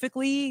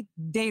specifically,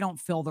 they don't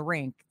fill the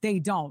rink. They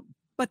don't.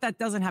 But that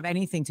doesn't have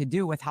anything to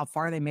do with how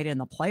far they made it in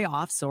the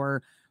playoffs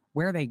or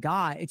where they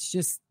got. It's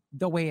just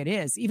the way it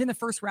is. Even the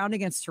first round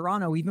against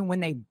Toronto, even when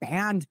they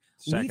banned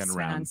Leafs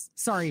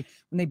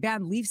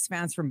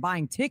fans from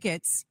buying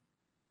tickets,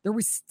 there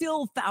was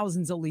still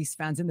thousands of Leafs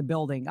fans in the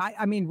building.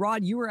 I mean,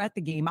 Rod, you were at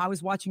the game. I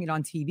was watching it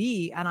on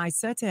TV, and I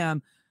said to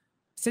him,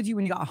 to you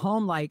when you got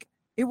home, like,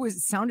 it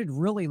sounded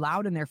really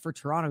loud in there for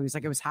Toronto. He was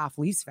like, it was half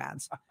Leafs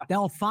fans.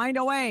 They'll find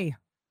a way.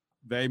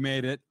 They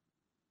made it.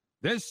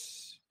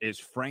 This is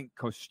Frank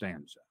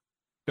Costanza.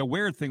 The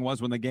weird thing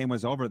was when the game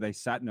was over, they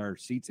sat in their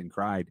seats and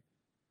cried.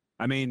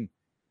 I mean, do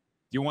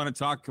you want to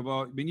talk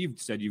about, you've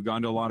said you've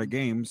gone to a lot of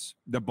games.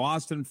 The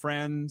Boston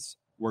Friends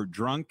were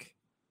drunk,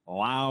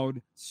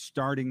 loud,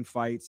 starting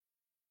fights.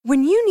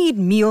 When you need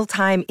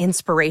mealtime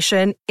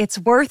inspiration, it's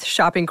worth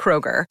shopping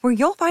Kroger, where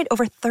you'll find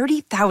over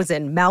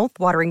 30,000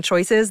 mouth-watering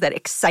choices that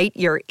excite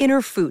your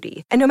inner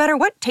foodie. And no matter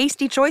what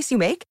tasty choice you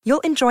make,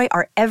 you'll enjoy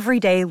our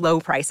everyday low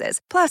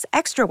prices, plus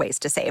extra ways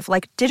to save,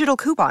 like digital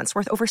coupons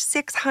worth over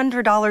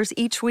 $600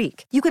 each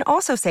week. You can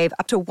also save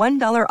up to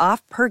 $1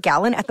 off per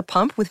gallon at the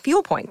pump with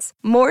fuel points.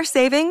 More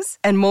savings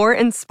and more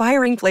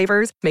inspiring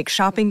flavors make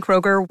shopping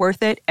Kroger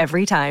worth it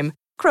every time.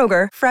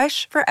 Kroger,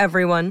 fresh for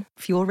everyone.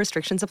 Fuel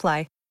restrictions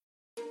apply.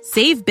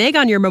 Save big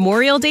on your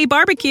Memorial Day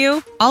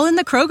barbecue, all in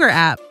the Kroger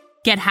app.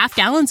 Get half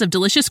gallons of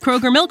delicious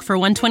Kroger milk for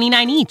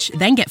 $1.29 each.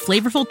 Then get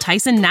flavorful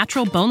Tyson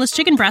natural boneless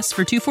chicken breasts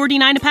for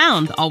 $2.49 a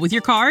pound, all with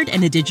your card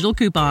and a digital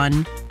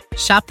coupon.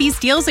 Shop these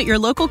deals at your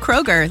local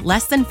Kroger,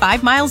 less than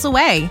 5 miles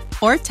away.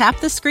 Or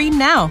tap the screen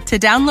now to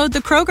download the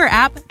Kroger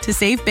app to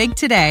save big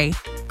today.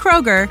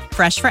 Kroger,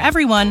 fresh for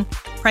everyone.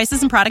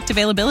 Prices and product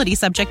availability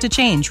subject to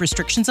change.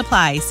 Restrictions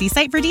apply. See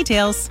site for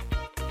details.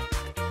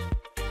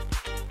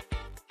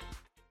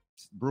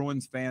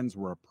 Bruins fans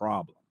were a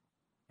problem.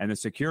 And the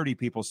security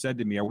people said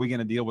to me, are we going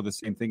to deal with the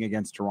same thing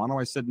against Toronto?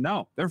 I said,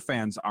 no, their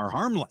fans are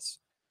harmless.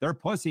 They're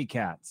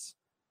pussycats,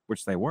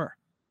 which they were.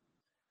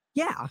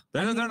 Yeah.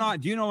 They're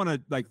not, do you know,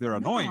 they're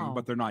annoying,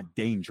 but they're not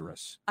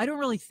dangerous. I don't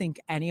really think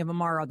any of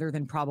them are, other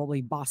than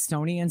probably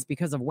Bostonians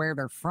because of where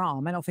they're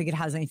from. I don't think it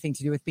has anything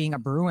to do with being a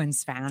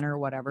Bruins fan or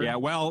whatever. Yeah,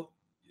 well,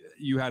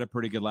 you had a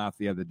pretty good laugh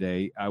the other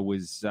day. I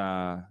was,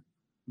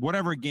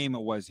 whatever game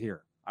it was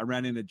here, I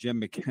ran into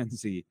Jim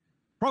McKenzie,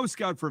 pro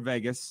scout for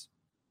Vegas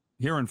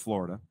here in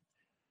Florida.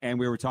 And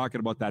we were talking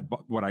about that,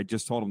 what I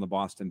just told him, the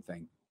Boston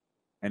thing.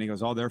 And he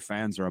goes, oh, their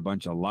fans are a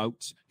bunch of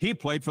louts. He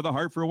played for the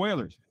Hartford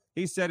Whalers.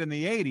 He said in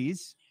the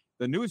 80s,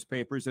 the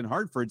newspapers in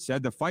Hartford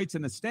said the fights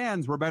in the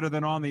stands were better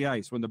than on the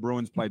ice when the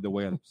Bruins played the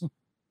Whalers. Can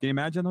you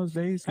imagine those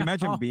days? Can you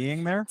imagine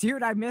being there?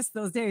 Dude, I miss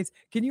those days.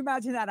 Can you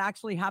imagine that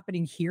actually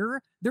happening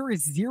here? There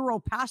is zero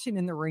passion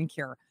in the rink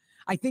here.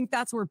 I think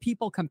that's where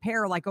people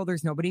compare, like, oh,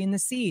 there's nobody in the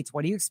seats.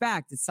 What do you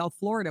expect? It's South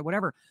Florida,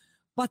 whatever.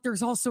 But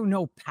there's also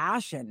no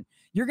passion.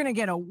 You're gonna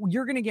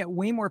get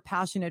way more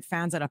passionate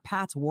fans at a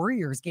Pats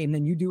Warriors game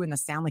than you do in the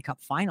Stanley Cup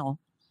Final.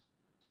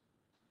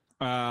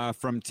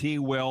 From T.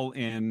 Will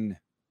in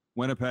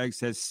Winnipeg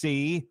says,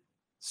 see,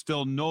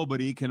 still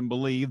nobody can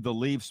believe the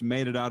Leafs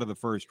made it out of the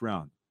first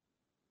round.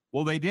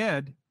 Well, they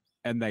did,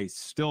 and they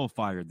still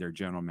fired their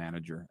general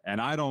manager. And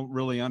I don't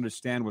really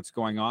understand what's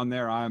going on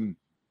there. I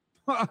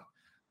don't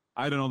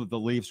know that the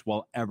Leafs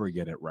will ever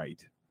get it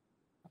right.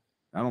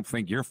 I don't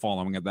think you're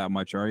following it that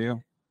much, are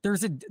you?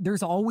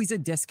 There's always a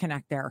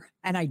disconnect there,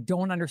 and I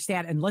don't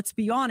understand. And let's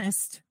be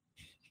honest,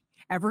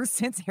 ever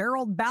since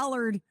Harold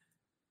Ballard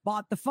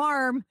bought the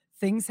farm,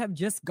 things have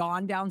just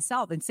gone down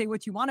south. And say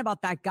what you want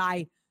about that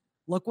guy,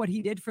 look what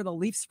he did for the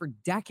Leafs for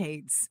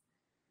decades.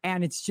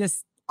 And it's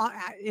just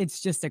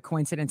a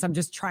coincidence. I'm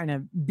just trying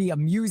to be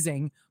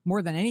amusing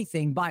more than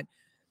anything. But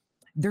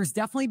There's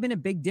definitely been a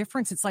big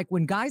difference. It's like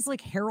when guys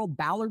like Harold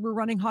Ballard were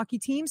running hockey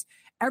teams,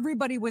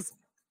 everybody was,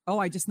 oh,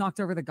 I just knocked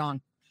over the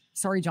gong.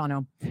 Sorry,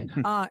 Jono.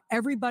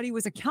 Everybody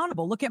was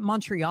accountable. Look at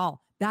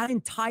Montreal. That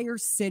entire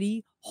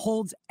city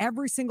holds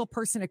every single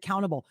person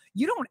accountable.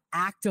 You don't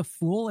act a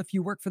fool if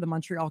you work for the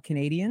Montreal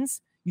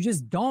Canadiens. You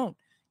just don't.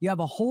 You have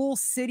a whole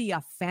city,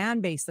 a fan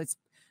base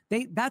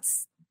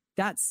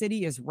that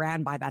city is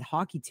ran by that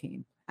hockey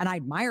team. And I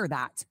admire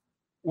that.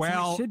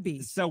 Well, it should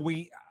be. So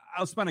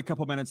I'll spend a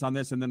couple minutes on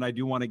this, and then I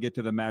do want to get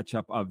to the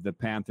matchup of the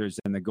Panthers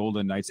and the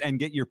Golden Knights and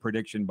get your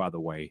prediction, by the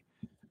way.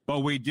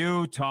 But we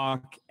do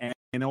talk an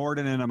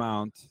inordinate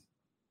amount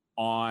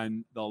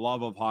on the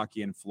love of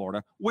hockey in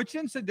Florida, which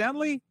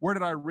incidentally, where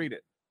did I read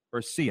it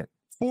or see it?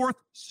 4th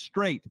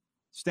straight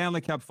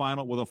Stanley Cup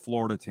final with a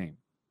Florida team.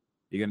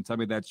 You going to tell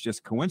me that's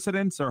just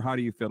coincidence, or how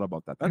do you feel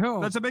about that?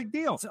 That's a big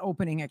deal. It's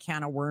opening a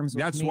can of worms.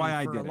 That's why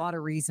I did did a lot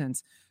of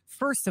reasons.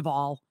 First of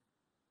all,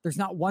 there's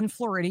not one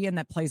Floridian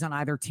that plays on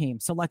either team.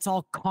 So let's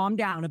all calm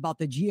down about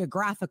the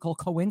geographical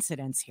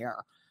coincidence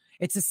here.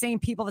 It's the same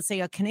people that say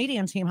a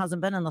Canadian team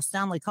hasn't been in the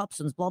Stanley Cup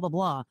since blah, blah,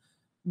 blah.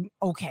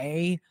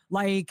 Okay.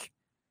 Like,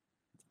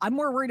 I'm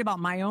more worried about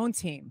my own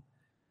team.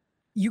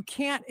 You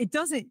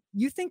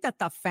think that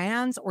the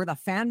fans or the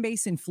fan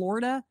base in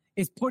Florida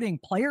is putting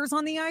players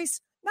on the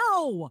ice?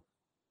 No.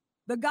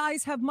 The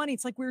guys have money.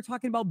 It's like we were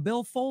talking about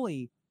Bill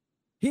Foley.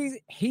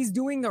 He's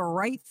doing the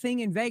right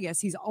thing in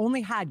Vegas. He's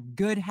only had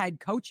good head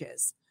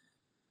coaches.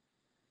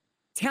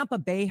 Tampa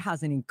Bay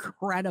has an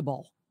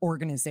incredible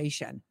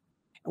organization.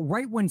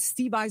 Right when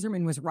Steve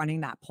Yzerman was running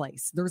that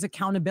place, there's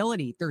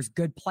accountability. There's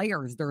good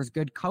players. There's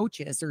good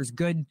coaches. There's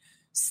good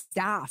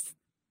staff.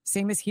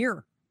 Same as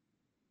here.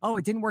 Oh,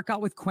 it didn't work out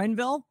with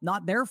Quenneville.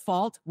 Not their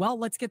fault. Well,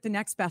 let's get the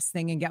next best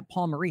thing and get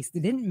Paul Maurice. They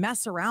didn't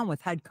mess around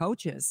with head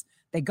coaches.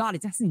 They got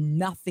it. It has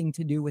nothing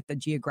to do with the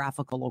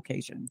geographical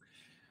location.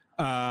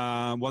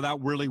 Well, that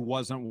really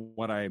wasn't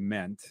what I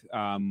meant.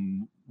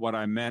 What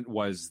I meant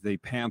was the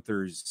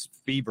Panthers'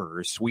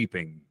 fever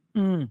sweeping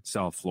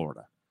South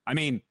Florida. I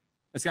mean,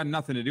 it's got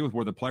nothing to do with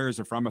where the players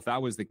are from. If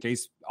that was the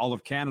case, all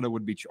of Canada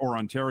would be, or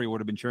Ontario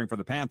would have been cheering for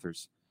the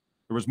Panthers.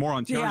 There was more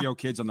Ontario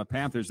kids on the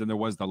Panthers than there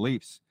was the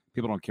Leafs.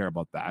 People don't care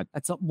about that.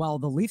 Well,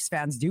 the Leafs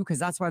fans do, because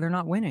that's why they're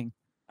not winning.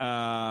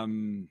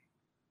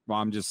 Well,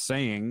 I'm just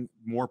saying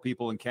more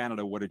people in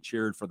Canada would have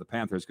cheered for the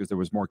Panthers because there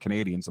was more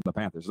Canadians than the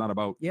Panthers. It's not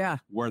about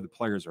where the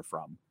players are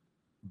from.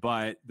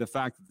 But the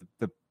fact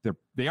that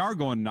they are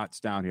going nuts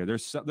down here. They're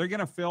going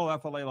to fill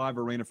FLA Live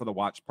Arena for the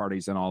watch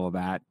parties and all of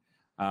that.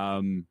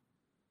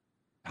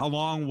 How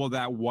long will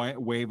that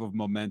wave of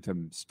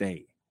momentum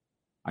stay?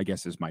 I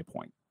guess is my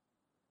point.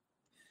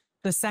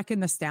 The second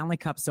the Stanley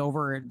Cup's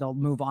over, they'll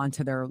move on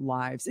to their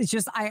lives. It's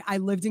just, I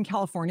lived in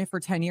California for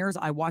 10 years.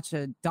 I watched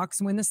the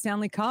Ducks win the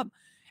Stanley Cup.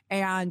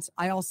 And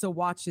I also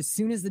watched, as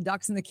soon as the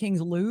Ducks and the Kings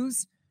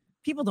lose,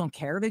 people don't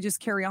care. They just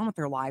carry on with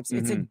their lives. Mm-hmm.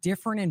 It's a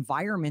different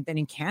environment than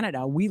in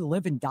Canada. We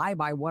live and die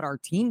by what our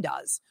team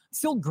does.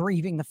 Still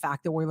grieving the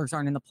fact that Oilers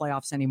aren't in the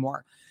playoffs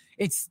anymore.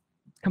 It's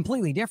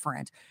completely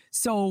different.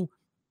 So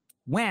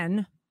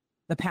when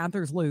the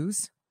Panthers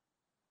lose,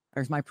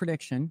 there's my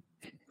prediction.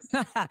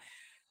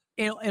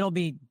 they'll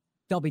be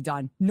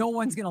done. No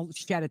one's going to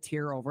shed a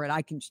tear over it.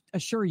 I can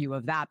assure you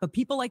of that. But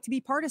people like to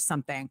be part of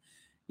something.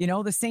 You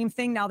know, the same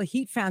thing now, the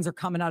Heat fans are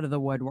coming out of the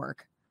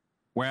woodwork.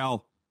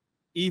 Well,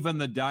 even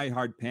the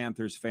diehard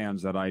Panthers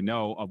fans that I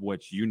know, of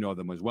which you know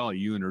them as well,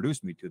 you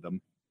introduced me to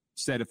them,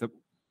 said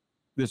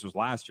this was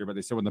last year, but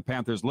they said when the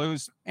Panthers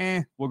lose,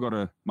 we'll go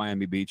to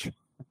Miami Beach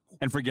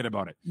and forget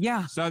about it.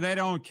 Yeah. So they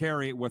don't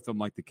carry it with them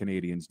like the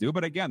Canadians do.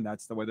 But again,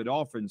 that's the way the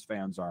Dolphins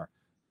fans are.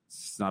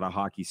 It's not a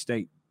hockey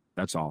state.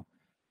 That's all.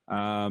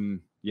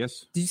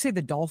 Yes. Did you say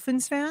the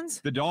Dolphins fans?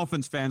 The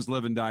Dolphins fans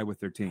live and die with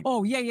their team.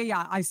 Oh,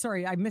 yeah.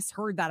 I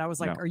misheard that. I was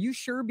like, Are you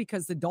sure?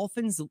 Because the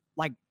Dolphins,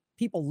 like,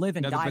 people live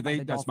and die by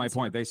the That's my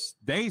point.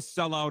 They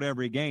sell out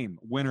every game,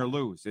 win or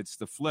lose. It's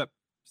the flip.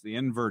 It's the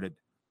inverted.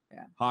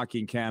 Yeah. Hockey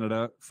in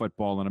Canada,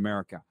 football in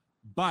America.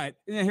 But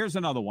here's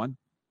another one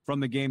from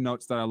the game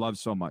notes that I love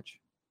so much.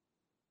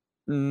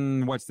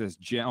 What's this?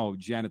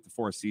 Janet the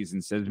Four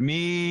Seasons says,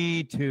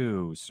 me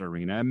too,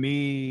 Sarina.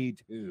 Me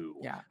too.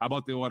 Yeah. How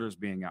about the Oilers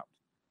being out?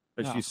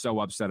 That she's so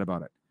upset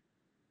about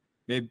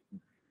it.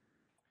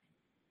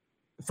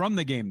 From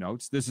the game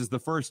notes, this is the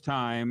first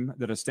time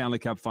that a Stanley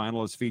Cup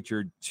final has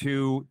featured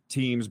two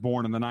teams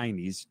born in the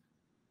 90s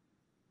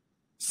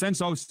since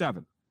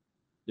 2007.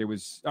 It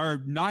was, or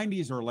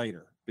 90s or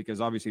later,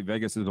 because obviously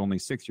Vegas is only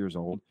 6 years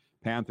old.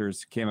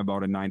 Panthers came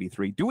about in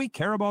 93. Do we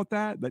care about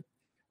that?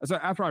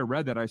 After I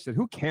read that, I said,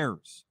 who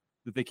cares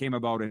that they came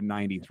about in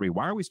 93?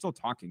 Why are we still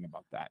talking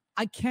about that?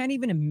 I can't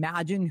even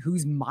imagine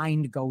whose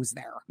mind goes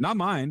there. Not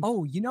mine.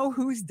 Oh, you know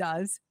whose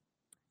does?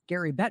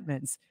 Gary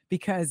Bettman's,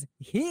 because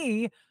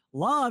he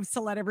loves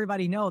to let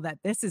everybody know that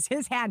this is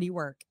his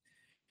handiwork.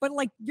 But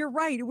like, you're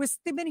right.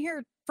 They've been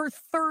here for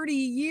 30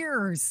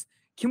 years.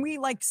 Can we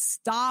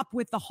stop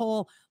with the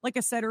whole, like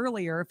I said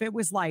earlier, if it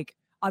was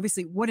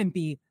obviously it wouldn't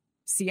be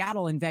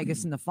Seattle and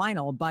Vegas in the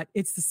final, but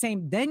it's the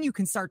same. Then you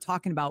can start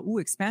talking about,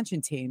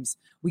 expansion teams.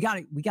 We got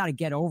to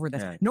get over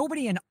this. Yeah.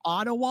 Nobody in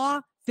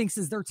Ottawa thinks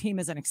their team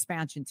is an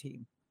expansion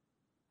team.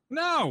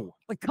 No.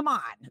 Like, come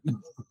on.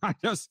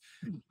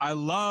 I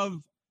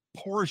love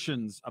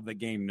portions of the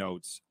game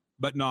notes,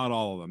 but not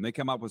all of them. They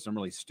come up with some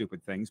really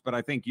stupid things, but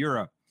I think you're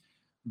a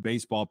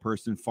baseball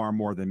person far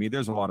more than me.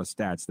 There's a lot of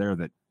stats there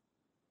that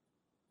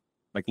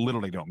like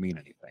literally don't mean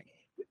anything.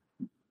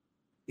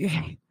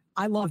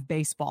 I love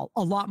baseball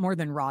a lot more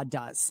than Rod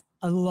does.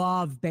 I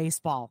love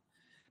baseball,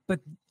 but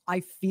I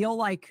feel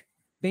like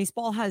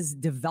baseball has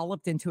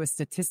developed into a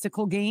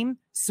statistical game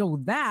so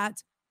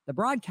that the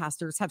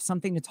broadcasters have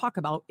something to talk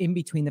about in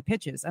between the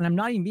pitches. And I'm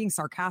not even being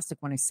sarcastic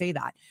when I say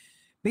that.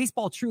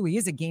 Baseball truly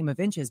is a game of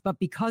inches, but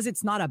because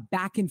it's not a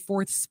back and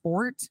forth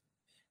sport,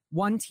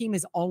 one team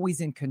is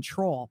always in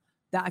control.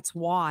 That's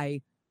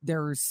why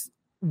there's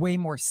way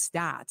more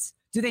stats.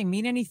 Do they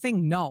mean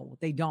anything? No,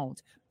 they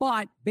don't.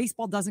 But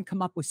baseball doesn't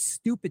come up with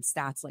stupid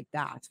stats like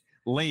that.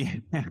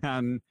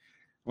 Leanne,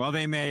 well,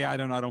 they may. I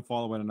don't know. I don't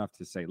follow it enough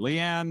to say.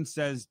 Leanne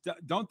says,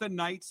 don't the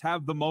Knights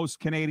have the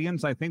most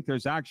Canadians? I think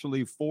there's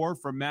actually 4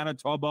 from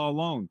Manitoba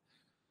alone.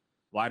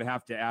 Well, I'd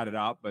have to add it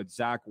up, but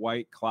Zach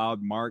White,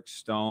 Cloud, Mark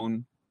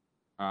Stone.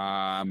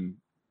 Yeah.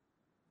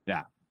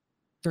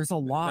 There's a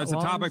lot. That's a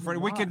topic for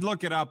we could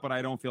look it up, but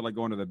I don't feel like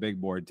going to the big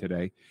board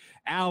today.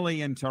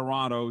 Allie in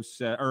Toronto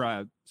said,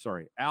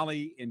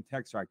 Allie in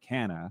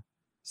Texarkana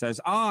says,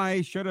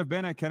 I should have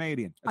been a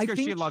Canadian. That's because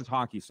she loves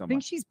hockey so much. I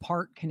think she's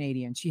part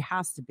Canadian. She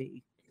has to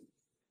be.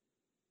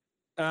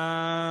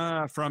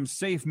 From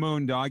Safe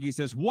Moon Dog, he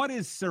says, what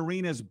is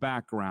Sarina's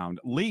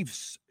background?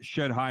 Leafs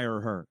should hire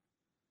her.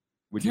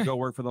 Would you go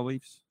work for the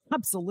Leafs?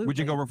 Absolutely. Would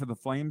you go work for the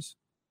Flames?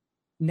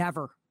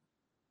 Never.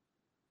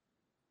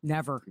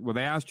 Well,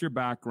 they asked your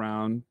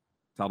background.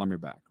 Tell them your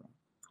background.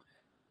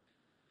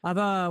 I have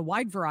a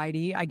wide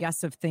variety, I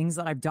guess, of things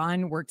that I've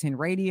done. Worked in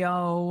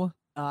radio,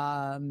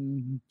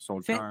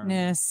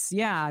 fitness.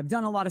 Yeah, I've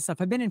done a lot of stuff.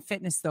 I've been in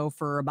fitness, though,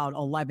 for about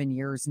 11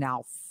 years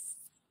now,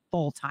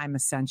 full time,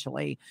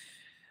 essentially.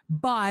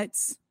 But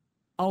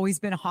always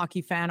been a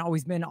hockey fan,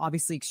 always been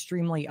obviously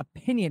extremely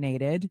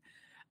opinionated.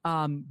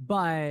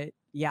 But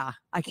yeah,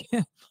 I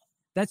can't.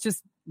 That's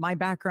just my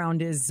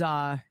background is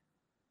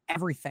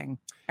everything,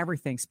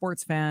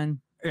 sports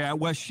fan. Yeah,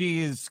 well,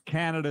 she is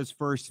Canada's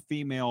first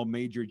female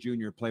major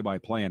junior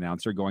play-by-play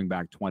announcer going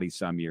back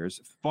 20-some years,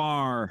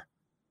 far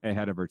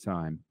ahead of her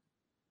time.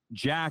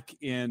 Jack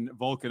in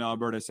Vulcan,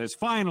 Alberta says,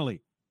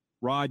 finally,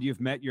 Rod,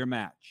 you've met your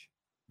match,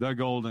 the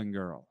Golden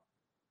Girl.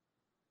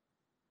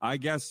 I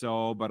guess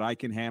so, but I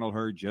can handle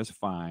her just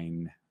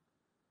fine.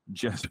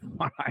 Just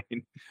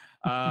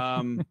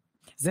fine.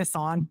 Is this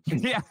on?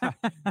 Yeah.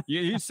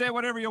 You say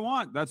whatever you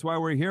want. That's why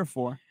we're here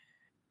for.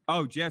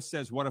 Oh, Jeff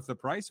says, what if the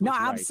price was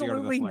right?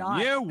 Absolutely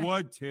not. You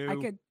would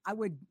too. I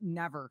would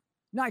never.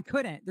 No, I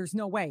couldn't. There's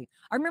no way.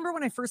 I remember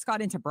when I first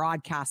got into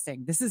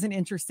broadcasting, this is an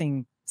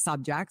interesting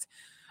subject.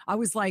 I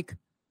was like,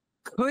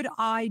 could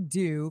I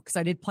do, because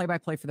I did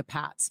play-by-play for the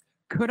Pats,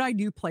 could I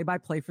do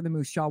play-by-play for the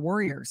Moose Jaw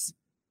Warriors?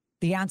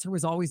 The answer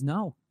was always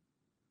no.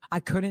 I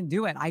couldn't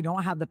do it. I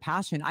don't have the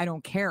passion. I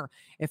don't care.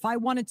 If I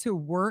wanted to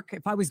work,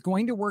 if I was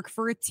going to work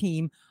for a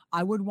team,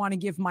 I would want to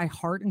give my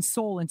heart and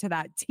soul into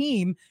that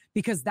team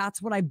because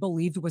that's what I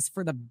believed was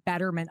for the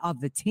betterment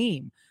of the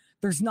team.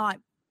 There's not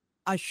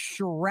a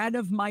shred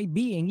of my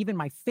being, even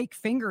my fake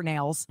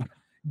fingernails,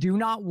 do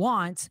not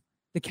want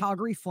the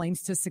Calgary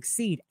Flames to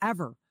succeed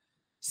ever.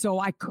 So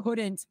I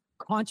couldn't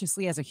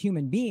consciously as a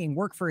human being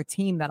work for a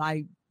team that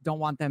I don't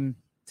want them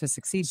to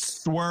succeed.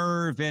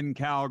 Swerve in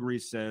Calgary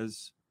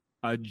says,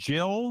 a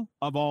Jill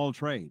of all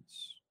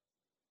trades,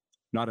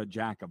 not a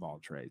Jack of all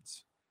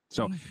trades.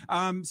 So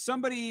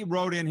somebody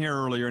wrote in here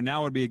earlier.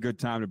 Now would be a good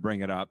time to bring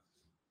it up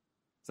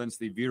since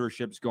the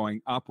viewership's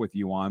going up with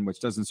you on, which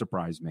doesn't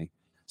surprise me.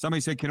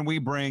 Somebody said, can we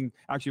bring,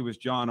 actually it was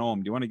John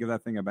Ohm. Do you want to give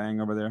that thing a bang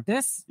over there?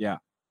 This? Yeah.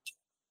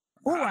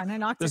 Oh, and I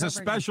knocked it over. There's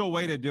a special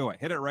way to do it.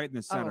 Hit it right in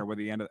the center with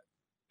the end of it.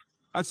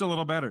 That's a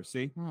little better.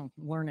 See? Oh,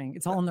 learning.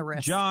 It's all in the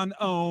wrist. John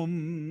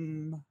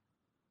Ohm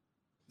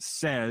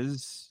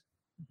says,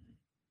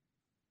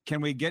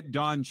 can we get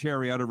Don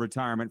Cherry out of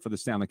retirement for the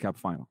Stanley Cup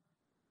Final?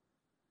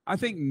 I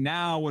think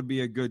now would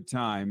be a good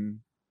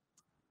time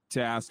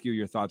to ask you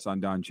your thoughts on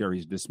Don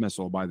Cherry's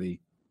dismissal by the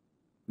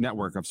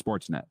network of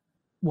Sportsnet.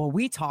 Well,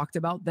 we talked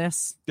about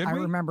this. Did I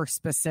we? remember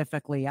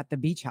specifically at the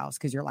beach house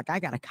because you're like, I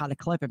got to cut a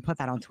clip and put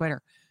that on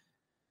Twitter.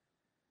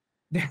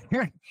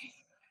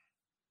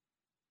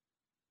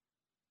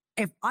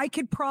 If I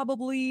could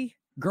probably,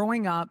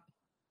 growing up,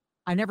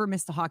 I never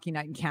missed a hockey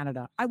night in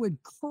Canada. I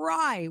would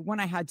cry when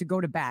I had to go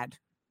to bed.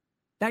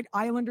 That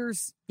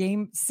Islanders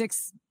game,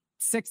 six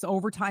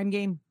overtime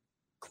game,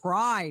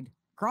 cried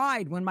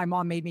when my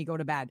mom made me go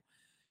to bed.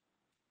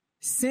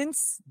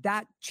 Since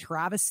that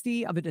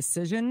travesty of a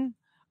decision,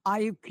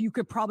 you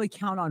could probably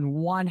count on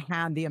one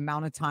hand the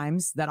amount of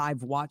times that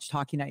I've watched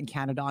Hockey Night in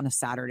Canada on a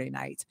Saturday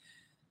night.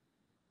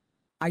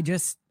 I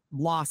just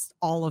lost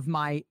all of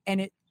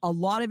a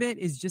lot of it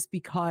is just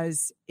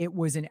because it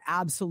was an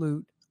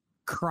absolute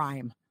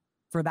crime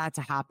for that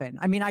to happen.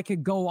 I mean, I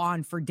could go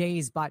on for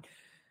days, but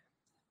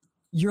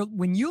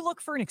when you look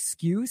for an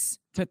excuse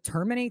to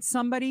terminate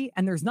somebody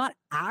and there's not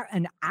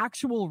an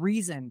actual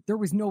reason, there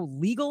was no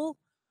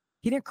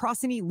he didn't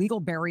cross any legal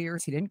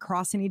barriers. He didn't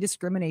cross any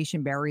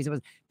discrimination barriers.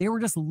 They were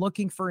just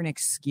looking for an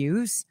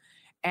excuse.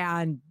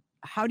 And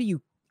how do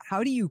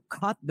you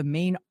cut the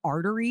main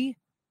artery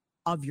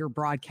of your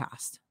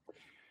broadcast?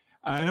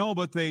 I know,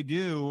 but they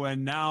do.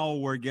 And now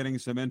we're getting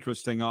some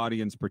interesting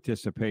audience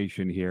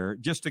participation here.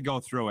 Just to go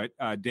through it,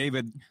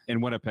 David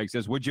in Winnipeg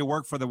says, would you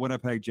work for the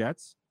Winnipeg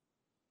Jets?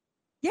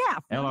 Yeah.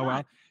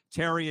 LOL.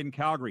 Terry in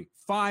Calgary,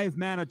 5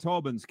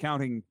 Manitobans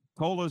counting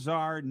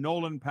Kolazar,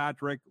 Nolan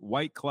Patrick,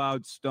 White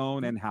Cloud,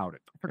 Stone, and Howden.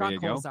 I forgot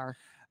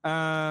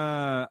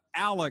Kolazar.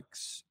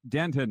 Alex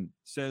Denton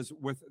says,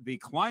 with the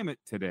climate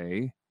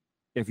today,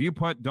 if you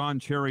put Don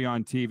Cherry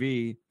on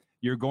TV,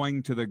 you're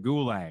going to the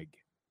gulag.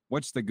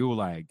 What's the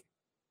gulag?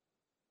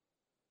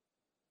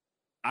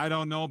 I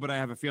don't know, but I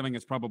have a feeling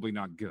it's probably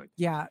not good.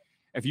 Yeah.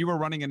 If you were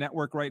running a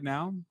network right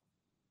now,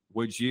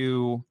 would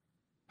you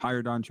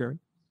hire Don Cherry?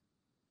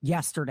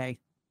 Yesterday.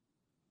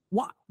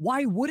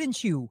 Why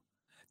wouldn't you?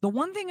 The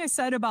one thing I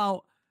said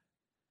about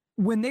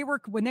when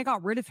they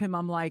got rid of him,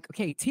 I'm like,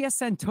 okay,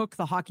 TSN took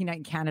the Hockey Night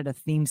in Canada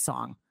theme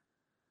song,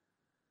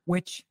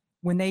 which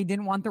when they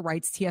didn't want the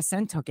rights,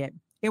 TSN took it.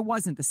 It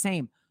wasn't the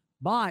same.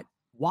 But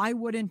why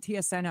wouldn't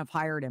TSN have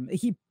hired him?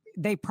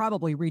 They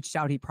probably reached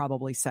out. He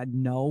probably said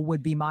no,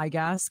 would be my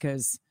guess,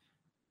 because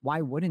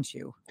why wouldn't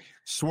you?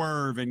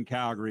 Swerve in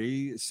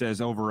Calgary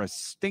says, over a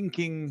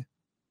stinking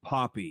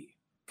poppy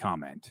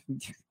comment.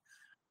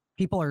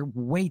 People are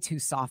way too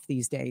soft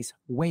these days.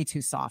 Way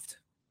too soft.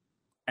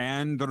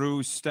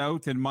 Andrew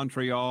Stout in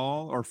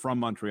Montreal, or from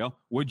Montreal.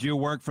 Would you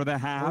work for the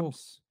Habs?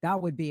 Oh,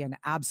 that would be an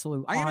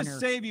absolute honor. I'm going to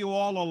save you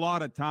all a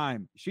lot of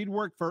time. She'd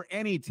work for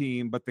any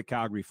team but the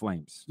Calgary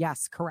Flames.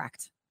 Yes,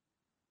 correct.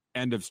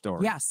 End of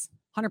story. Yes,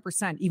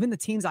 100%. Even the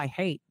teams I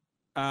hate.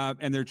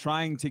 And they're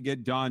trying to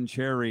get Don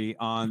Cherry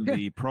on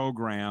the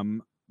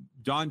program.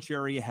 Don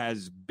Cherry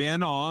has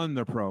been on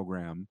the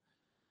program,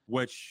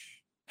 which...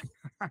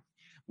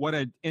 What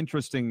an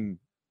interesting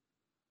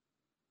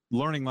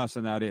learning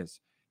lesson that is.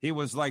 He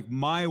was like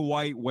my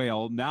white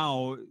whale.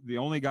 Now the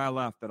only guy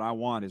left that I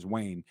want is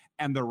Wayne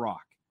and The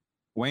Rock.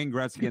 Wayne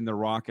Gretzky and The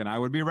Rock, and I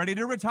would be ready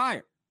to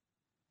retire.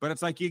 But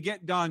it's like you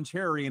get Don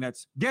Cherry and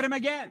it's, get him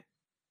again.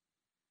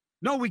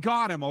 No, we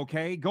got him,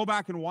 okay? Go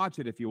back and watch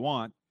it if you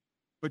want.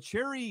 But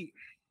Cherry,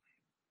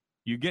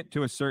 you get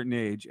to a certain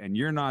age and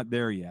you're not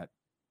there yet.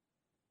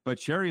 But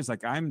Cherry is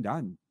like, I'm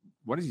done.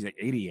 What is he, like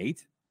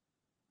 88?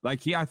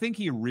 Like I think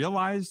he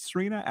realized,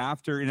 Sarina,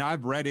 after, and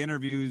I've read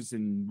interviews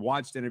and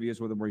watched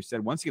interviews with him where he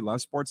said once he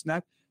left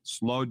Sportsnet,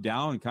 slowed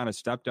down and kind of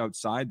stepped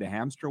outside the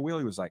hamster wheel,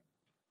 he was like,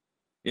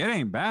 it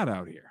ain't bad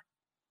out here.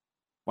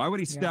 Why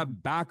would he step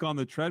back on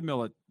the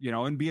treadmill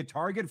and be a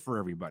target for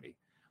everybody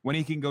when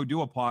he can go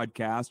do a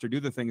podcast or do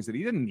the things that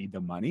he didn't need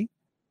the money?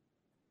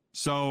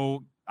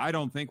 So I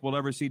don't think we'll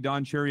ever see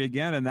Don Cherry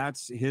again, and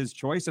that's his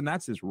choice, and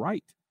that's his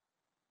right.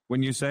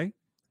 Wouldn't you say?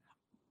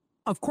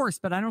 Of course,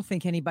 but I don't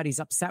think anybody's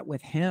upset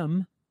with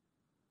him.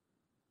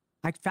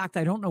 In fact,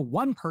 I don't know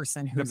one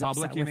person who's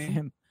upset with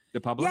him. The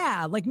public?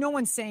 Yeah, like no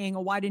one's saying, oh,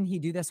 why didn't he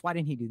do this? Why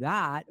didn't he do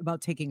that? About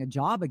taking a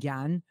job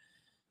again.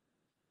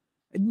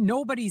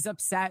 Nobody's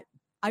upset.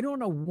 I don't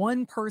know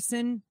one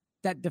person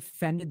that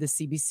defended the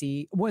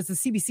CBC. Was the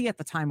CBC at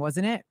the time,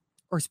 wasn't it?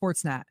 Or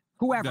Sportsnet?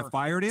 Whoever. That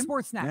fired him?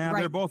 Sportsnet, yeah, right.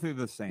 They're both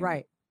the same.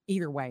 Right.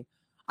 Either way.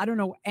 I don't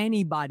know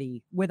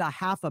anybody with a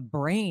half a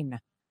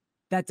brain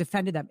that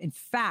defended them. In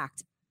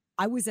fact,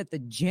 I was at the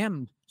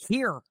gym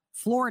here,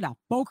 Florida,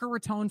 Boca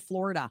Raton,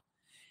 Florida.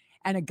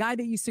 And a guy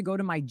that used to go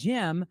to my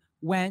gym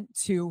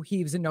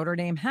he was a Notre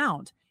Dame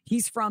Hound.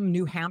 He's from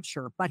New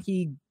Hampshire, but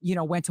he,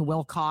 went to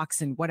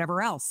Wilcox and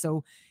whatever else.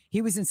 So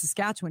he was in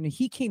Saskatchewan and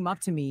he came up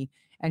to me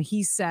and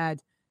he said,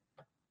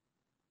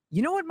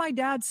 you know what my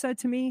dad said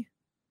to me?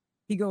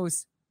 He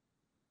goes,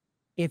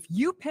 if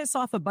you piss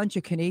off a bunch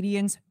of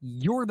Canadians,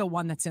 you're the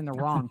one that's in the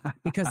wrong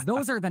because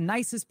those are the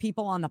nicest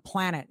people on the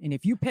planet. And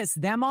if you piss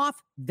them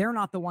off, they're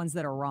not the ones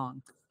that are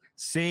wrong.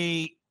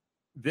 See,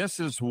 this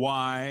is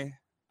why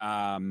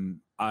I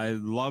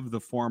love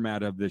the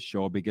format of this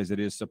show, because it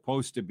is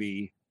supposed to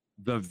be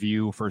the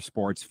view for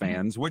sports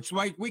fans, which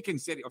like we can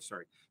sit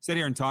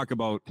here and talk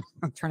about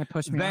trying to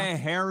push me the off.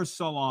 Hair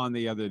salon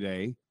the other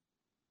day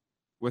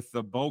with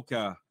the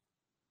Boca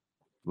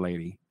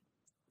lady.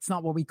 It's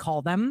not what we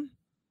call them.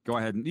 Go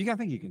ahead. I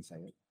think you can say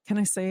it. Can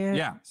I say it?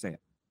 Yeah, say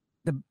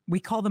it. We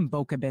call them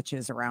Boca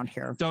bitches around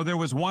here. So there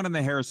was one in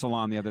the hair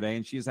salon the other day,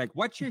 and she's like,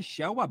 what's your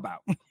show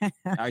about?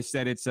 I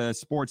said, it's a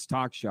sports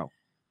talk show.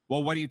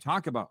 Well, what do you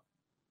talk about?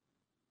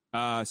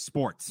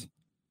 Sports.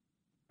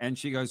 And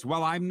she goes,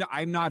 well,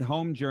 I'm not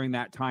home during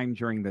that time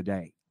during the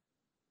day.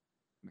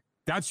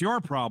 That's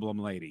your problem,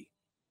 lady.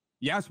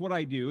 Yes, what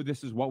I do.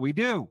 This is what we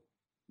do.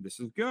 This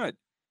is good.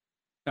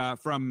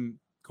 From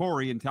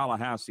Corey in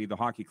Tallahassee, the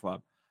hockey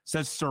club.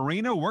 Says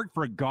Sarina worked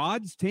for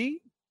God's team?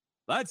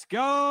 Let's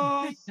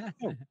go.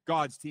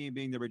 God's team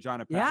being the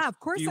Regina Pats. Yeah, of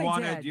course Do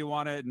you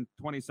want it in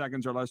 20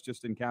 seconds or less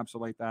just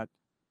encapsulate that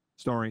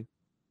story?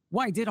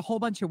 Well, I did a whole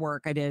bunch of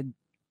work. I did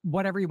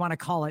whatever you want to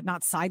call it,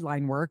 not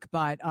sideline work,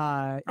 but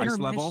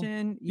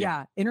intermission.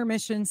 Yeah,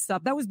 intermission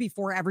stuff. That was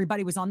before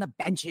everybody was on the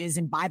benches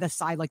and by the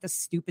side, like the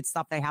stupid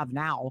stuff they have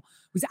now.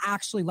 It was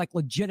actually like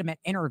legitimate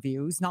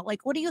interviews, not like,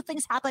 what do you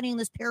think's happening in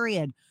this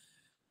period?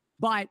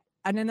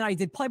 And then I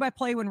did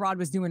play-by-play when Rod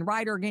was doing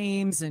Rider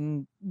games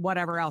and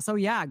whatever else. Oh,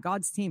 yeah,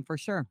 God's team for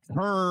sure.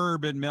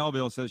 Herb in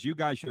Melville says, you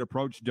guys should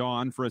approach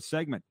Don for a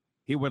segment.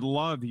 He would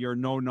love your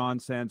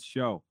no-nonsense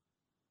show.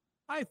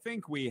 I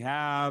think we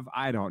have.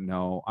 I don't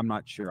know. I'm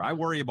not sure. I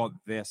worry about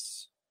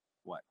this.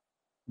 What?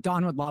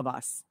 Don would love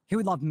us. He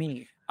would love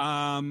me.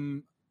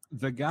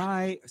 The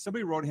guy,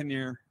 somebody wrote in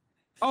here.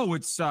 Oh,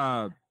 it's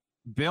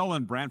Bill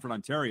in Brantford,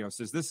 Ontario.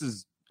 Says, this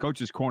is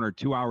Coach's Corner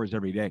 2 hours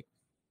every day.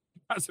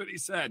 That's what he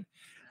said.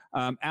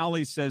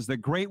 Allie says, the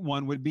great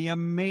one would be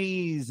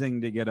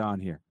amazing to get on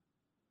here.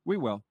 We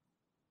will.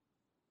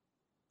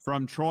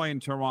 From Troy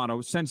in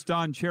Toronto, since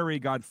Don Cherry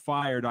got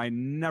fired, I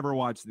never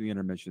watched the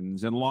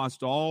intermissions and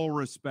lost all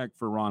respect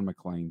for Ron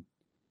McLean.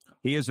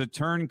 He is a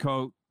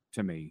turncoat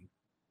to me.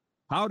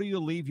 How do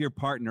you leave your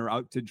partner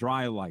out to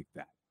dry like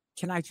that?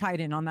 Can I chime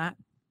in on that,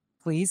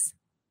 please?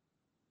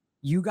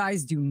 You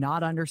guys do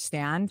not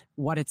understand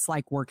what it's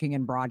like working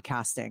in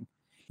broadcasting.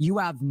 You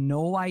have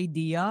no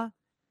idea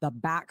the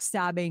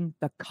backstabbing,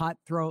 the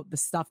cutthroat, the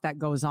stuff that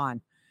goes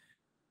on.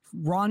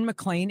 Ron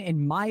McLean,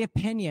 in my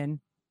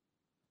opinion,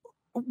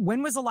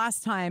 when was the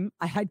last time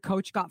a head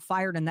coach got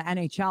fired in the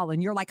NHL?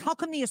 And you're like, how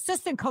come the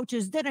assistant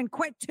coaches didn't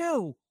quit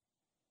too?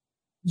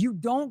 You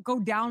don't go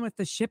down with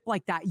the ship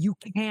like that. You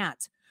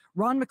can't.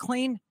 Ron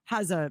McLean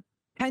has a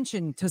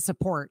pension to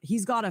support.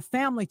 He's got a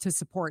family to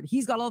support.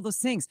 He's got all those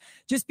things.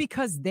 Just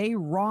because they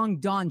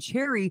wronged Don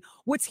Cherry,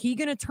 what's he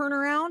going to turn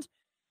around?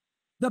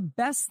 The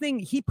best thing,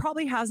 he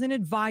probably has an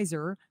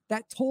advisor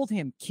that told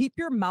him, keep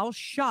your mouth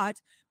shut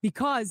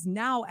because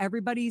now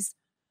everybody's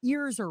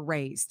ears are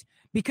raised.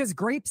 Because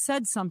Grape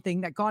said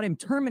something that got him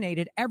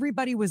terminated.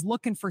 Everybody was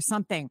looking for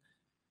something.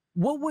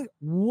 What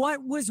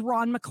was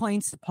Ron McLean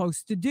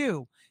supposed to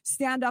do?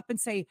 Stand up and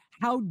say,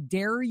 how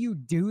dare you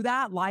do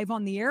that live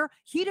on the air?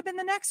 He'd have been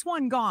the next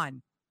one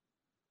gone.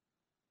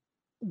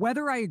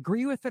 Whether I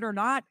agree with it or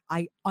not,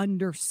 I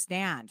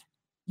understand.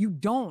 You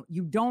don't.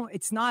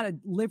 It's not a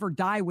live or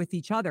die with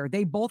each other.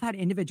 They both had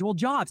individual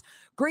jobs.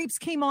 Grapes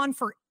came on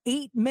for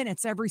 8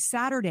 minutes every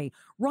Saturday.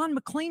 Ron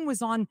McLean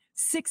was on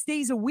 6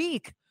 days a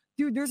week.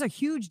 Dude, there's a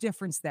huge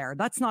difference there.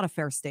 That's not a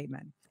fair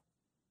statement.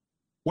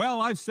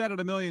 Well, I've said it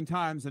a million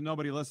times and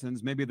nobody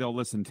listens. Maybe they'll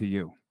listen to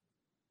you.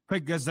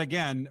 Because,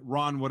 again,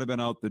 Ron would have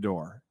been out the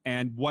door.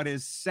 And what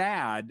is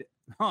sad,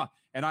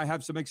 and I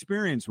have some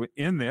experience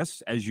in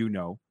this, as you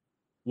know,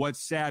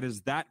 what's sad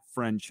is that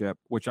friendship,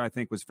 which I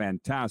think was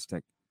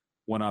fantastic,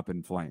 went up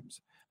in flames.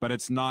 But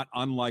it's not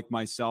unlike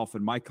myself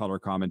and my color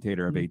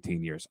commentator of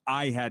 18 years.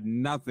 I had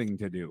nothing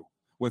to do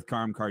with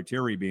Carm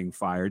Cartieri being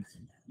fired,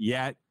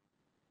 yet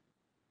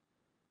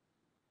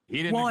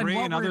he didn't agree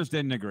and others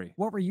didn't agree.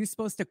 What, were you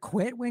supposed to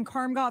quit when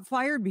Carm got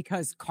fired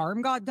because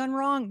Carm got done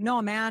wrong?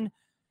 No, man.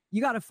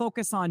 You got to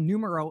focus on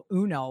numero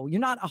uno.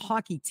 You're not a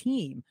hockey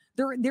team.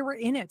 They were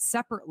in it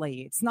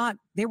separately.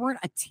 They weren't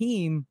a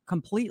team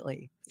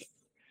completely.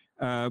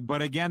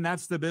 But again,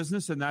 that's the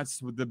business, and that's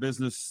the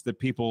business that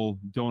people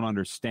don't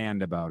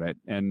understand about it.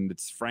 And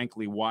it's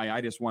frankly why I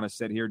just want to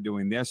sit here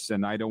doing this,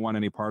 and I don't want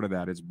any part of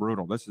that. It's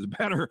brutal. This is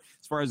better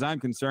as far as I'm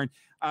concerned.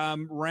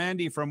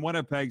 Randy from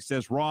Winnipeg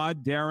says,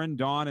 Rod, Darren,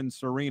 Dawn, and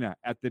Sarina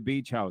at the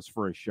beach house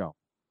for a show.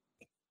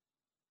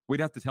 We'd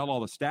have to tell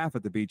all the staff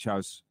at the beach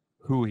house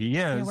who he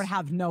is. They would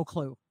have no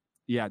clue.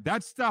 Yeah,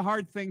 that's the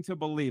hard thing to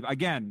believe.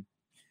 Again,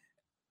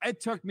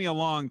 it took me a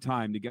long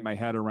time to get my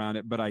head around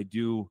it, but I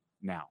do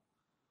now.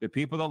 The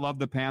people that love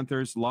the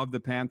Panthers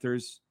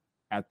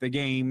at the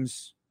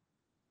games,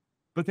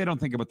 but they don't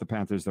think about the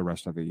Panthers the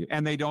rest of the year,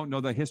 and they don't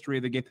know the history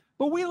of the game.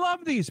 But we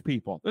love these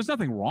people. There's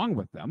nothing wrong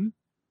with them.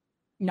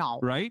 No.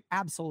 Right?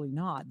 Absolutely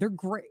not. They're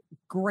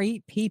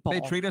great people.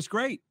 They treat us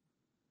great.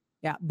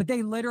 Yeah, but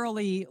they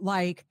literally,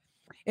 like,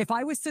 if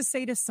I was to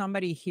say to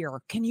somebody here,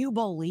 can you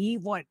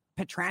believe what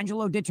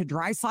Pietrangelo did to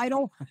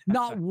Draisaitl?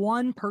 Not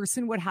one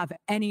person would have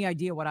any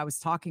idea what I was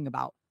talking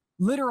about.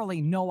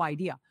 Literally no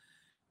idea.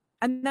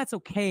 And that's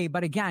okay.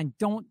 But again,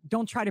 don't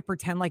try to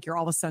pretend like you're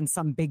all of a sudden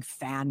some big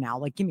fan now.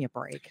 Like, give me a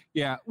break.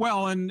 Yeah.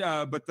 Well, and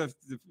but the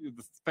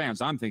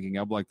fans I'm thinking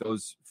of, like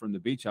those from the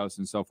beach house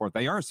and so forth,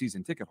 they are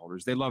season ticket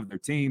holders. They love their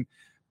team.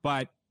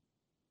 But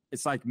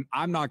it's like,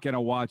 I'm not going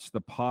to watch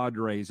the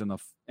Padres and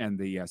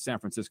the San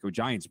Francisco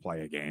Giants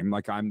play a game.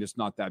 Like, I'm just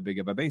not that big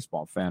of a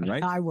baseball fan,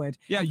 right? I would.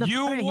 Yeah,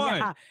 you would.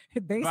 Yeah,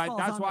 but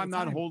that's why I'm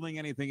not holding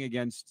anything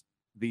against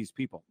these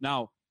people.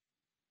 Now,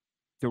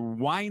 to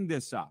wind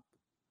this up,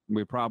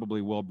 we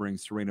probably will bring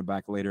Sarina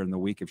back later in the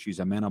week if she's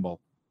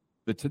amenable.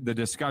 The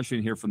discussion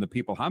here from the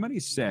people. How many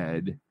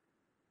said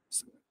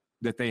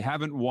that they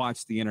haven't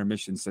watched the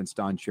intermission since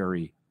Don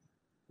Cherry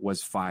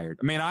was fired?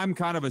 I mean, I'm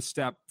kind of a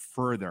step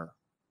further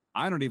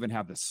I don't even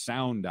have the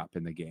sound up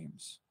in the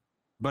games.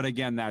 But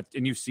again,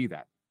 and you see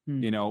that,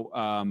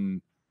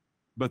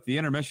 but the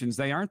intermissions,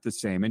 they aren't the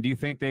same. And do you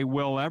think they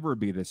will ever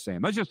be the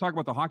same? Let's just talk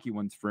about the hockey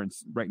ones, for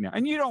instance, right now.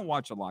 And you don't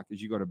watch a lot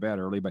because you go to bed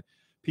early, but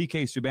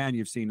PK Subban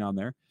you've seen on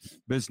there.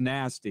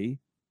 Biznasty,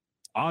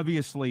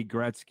 obviously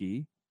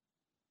Gretzky,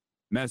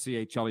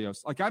 Messier,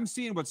 Chelios. Like, I'm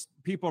seeing what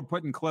people are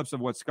putting clips of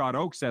what Scott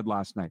Oak said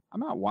last night.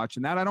 I'm not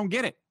watching that. I don't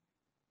get it.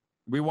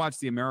 We watch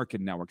the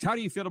American networks. How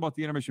do you feel about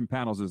the intermission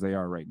panels as they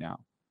are right now?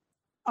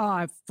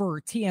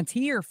 For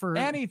TNT or for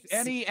any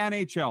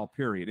NHL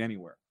period,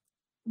 anywhere.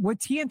 What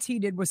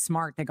TNT did was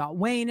smart. They got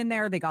Wayne in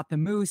there. They got the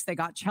Moose. They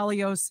got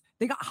Chelios.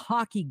 They got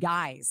hockey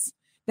guys.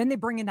 Then they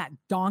bring in that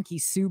donkey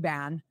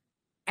Subban.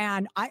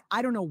 And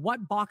I don't know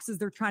what boxes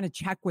they're trying to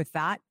check with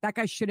that. That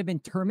guy should have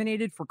been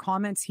terminated for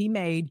comments he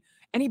made.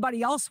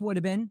 Anybody else would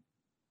have been.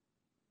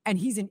 And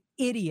he's an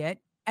idiot.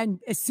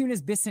 And as soon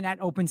as Bissonnette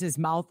opens his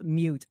mouth,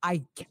 mute.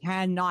 I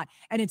cannot.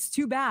 And it's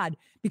too bad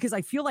because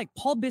I feel like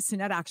Paul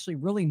Bissonnette actually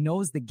really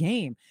knows the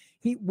game.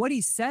 What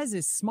he says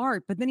is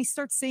smart, but then he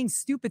starts saying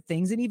stupid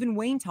things, and even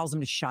Wayne tells him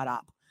to shut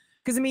up.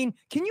 Because, I mean,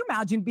 can you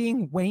imagine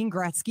being Wayne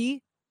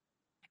Gretzky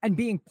and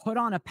being put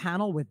on a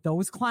panel with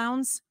those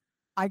clowns?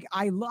 I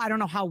don't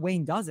know how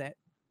Wayne does it.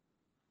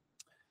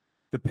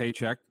 The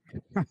paycheck,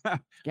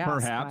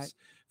 perhaps.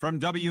 From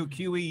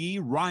WQEE,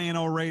 Ryan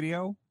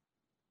O'Radio.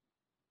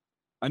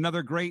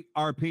 Another great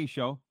RP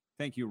show.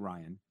 Thank you,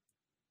 Ryan.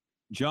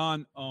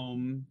 John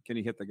Ohm. Can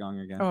you hit the gong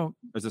again? Oh.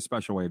 There's a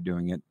special way of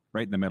doing it.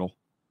 Right in the middle.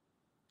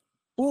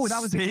 Oh,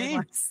 that was a good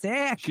one.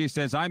 Sick. She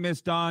says, I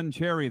miss Don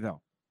Cherry,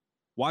 though.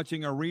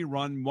 Watching a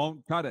rerun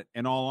won't cut it,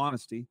 in all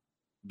honesty.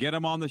 Get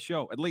him on the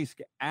show. At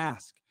least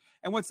ask.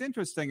 And what's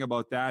interesting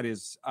about that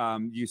is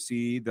you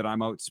see that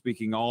I'm out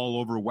speaking all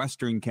over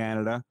Western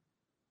Canada,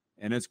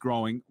 and it's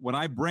growing. When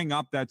I bring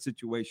up that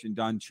situation,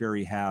 Don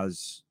Cherry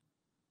has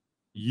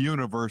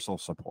universal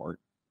support.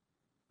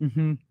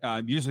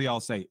 Mm-hmm. Usually I'll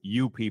say,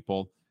 you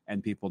people,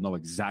 and people know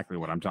exactly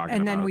what I'm talking about.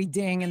 And then we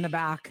ding in the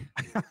back,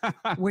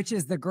 which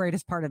is the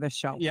greatest part of the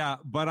show. Yeah,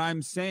 but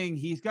I'm saying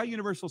he's got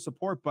universal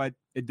support, but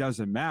it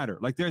doesn't matter.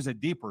 Like, there's a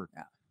deeper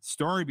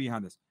story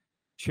behind this.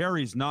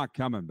 Cherry's not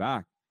coming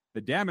back.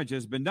 The damage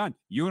has been done.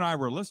 You and I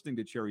were listening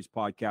to Cherry's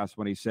podcast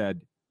when he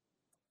said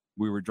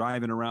we were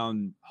driving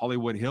around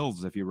Hollywood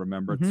Hills, if you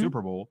remember, at the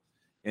Super Bowl,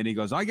 and he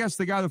goes, I guess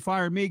the guy that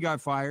fired me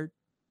got fired.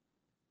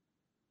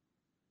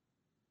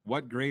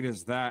 What great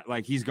is that?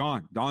 Like, he's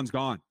gone. Don's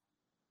gone.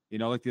 You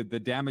know, like the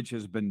damage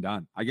has been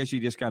done. I guess you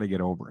just got to get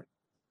over it.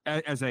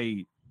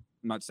 I'm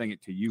not saying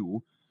it to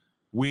you.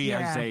 We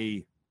as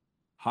a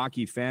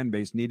hockey fan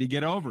base need to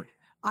get over it.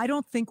 I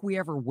don't think we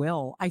ever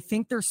will. I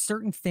think there's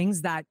certain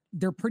things that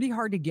they're pretty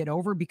hard to get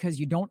over because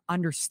you don't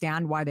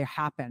understand why they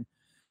happen.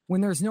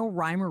 When there's no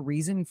rhyme or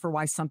reason for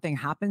why something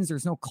happens,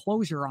 there's no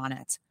closure on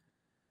it.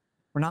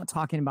 We're not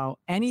talking about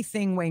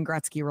anything Wayne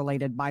Gretzky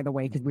related, by the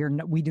way, because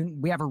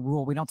we have a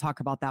rule. We don't talk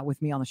about that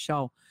with me on the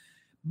show.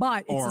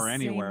 But it's or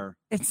anywhere.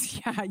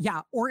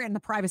 Or in the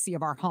privacy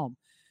of our home.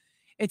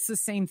 It's the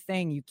same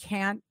thing. You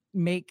can't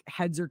make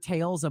heads or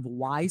tails of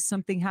why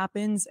something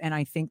happens. And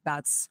I think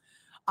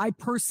I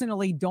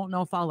personally don't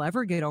know if I'll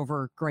ever get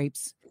over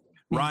Grapes.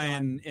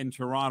 Ryan in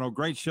Toronto,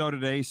 great show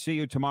today. See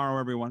you tomorrow,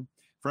 everyone.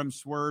 From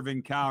Swerve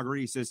in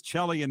Calgary, he says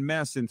Chelly and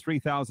Mess in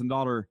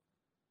 $3,000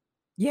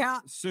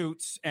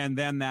 suits, and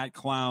then that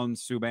clown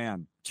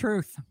Subban.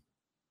 Truth.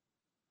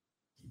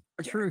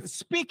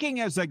 Speaking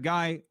as a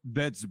guy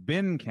that's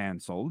been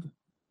canceled,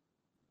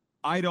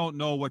 I don't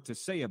know what to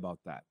say about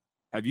that.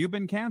 Have you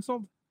been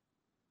canceled?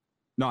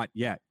 Not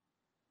yet.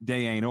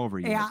 Day ain't over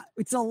yet. Yeah,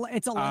 it's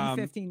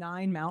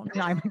 11:59 Mountain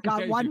Time.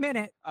 Got 1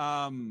 minute.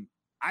 I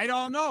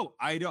don't know.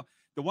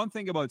 The one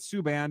thing about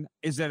Subban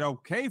is it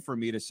okay for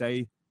me to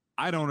say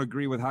I don't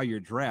agree with how you're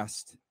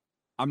dressed?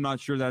 I'm not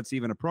sure that's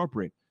even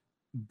appropriate,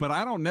 but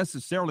I don't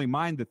necessarily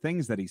mind the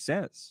things that he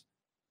says.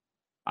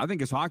 I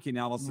think his hockey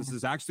analysis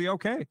is actually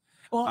okay.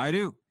 Well, I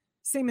do.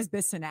 Same as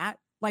Bissonnette.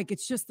 Like,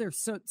 it's just they're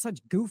such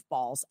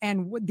goofballs.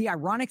 And the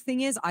ironic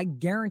thing is, I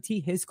guarantee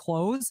his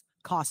clothes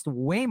cost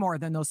way more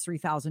than those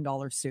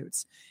 $3,000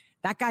 suits.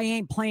 That guy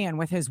ain't playing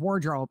with his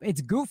wardrobe.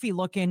 It's goofy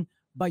looking,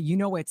 but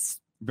it's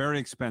very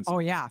expensive. Oh,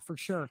 yeah, for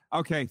sure.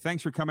 Okay,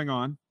 thanks for coming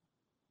on.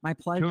 My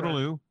pleasure.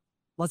 Toodaloo.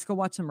 Let's go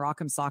watch some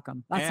Rock'em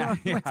Sock'em.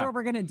 That's what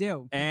we're going to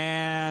do.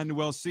 And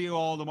we'll see you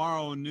all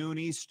tomorrow, noon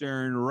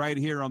Eastern, right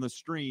here on the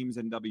streams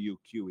in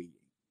WQE.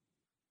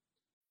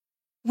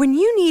 When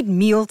you need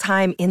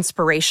mealtime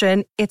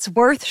inspiration, it's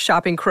worth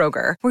shopping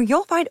Kroger, where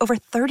you'll find over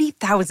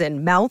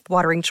 30,000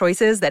 mouth-watering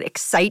choices that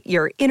excite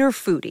your inner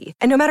foodie.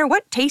 And no matter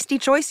what tasty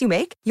choice you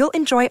make, you'll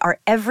enjoy our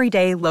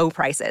everyday low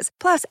prices,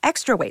 plus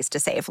extra ways to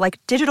save,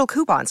 like digital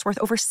coupons worth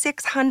over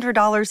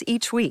 $600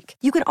 each week.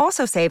 You can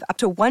also save up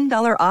to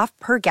 $1 off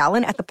per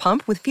gallon at the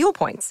pump with fuel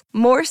points.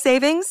 More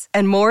savings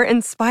and more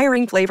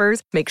inspiring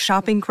flavors make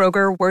shopping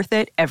Kroger worth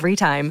it every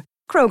time.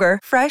 Kroger,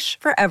 fresh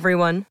for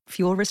everyone.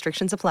 Fuel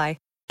restrictions apply.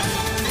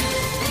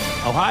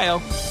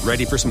 Ohio,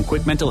 ready for some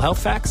quick mental health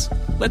facts?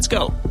 Let's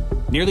go.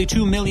 Nearly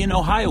 2 million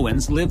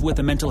Ohioans live with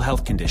a mental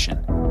health condition.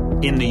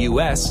 In the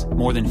U.S.,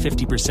 more than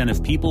 50%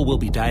 of people will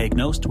be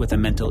diagnosed with a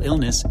mental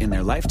illness in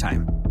their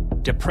lifetime.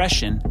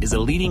 Depression is a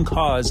leading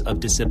cause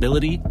of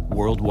disability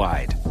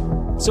worldwide.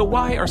 So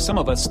why are some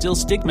of us still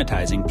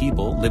stigmatizing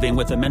people living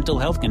with a mental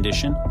health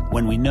condition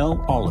when we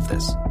know all of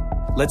this?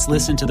 Let's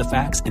listen to the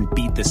facts and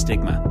beat the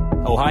stigma.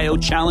 Ohio,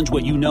 challenge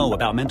what you know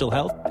about mental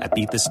health at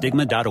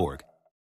beatthestigma.org.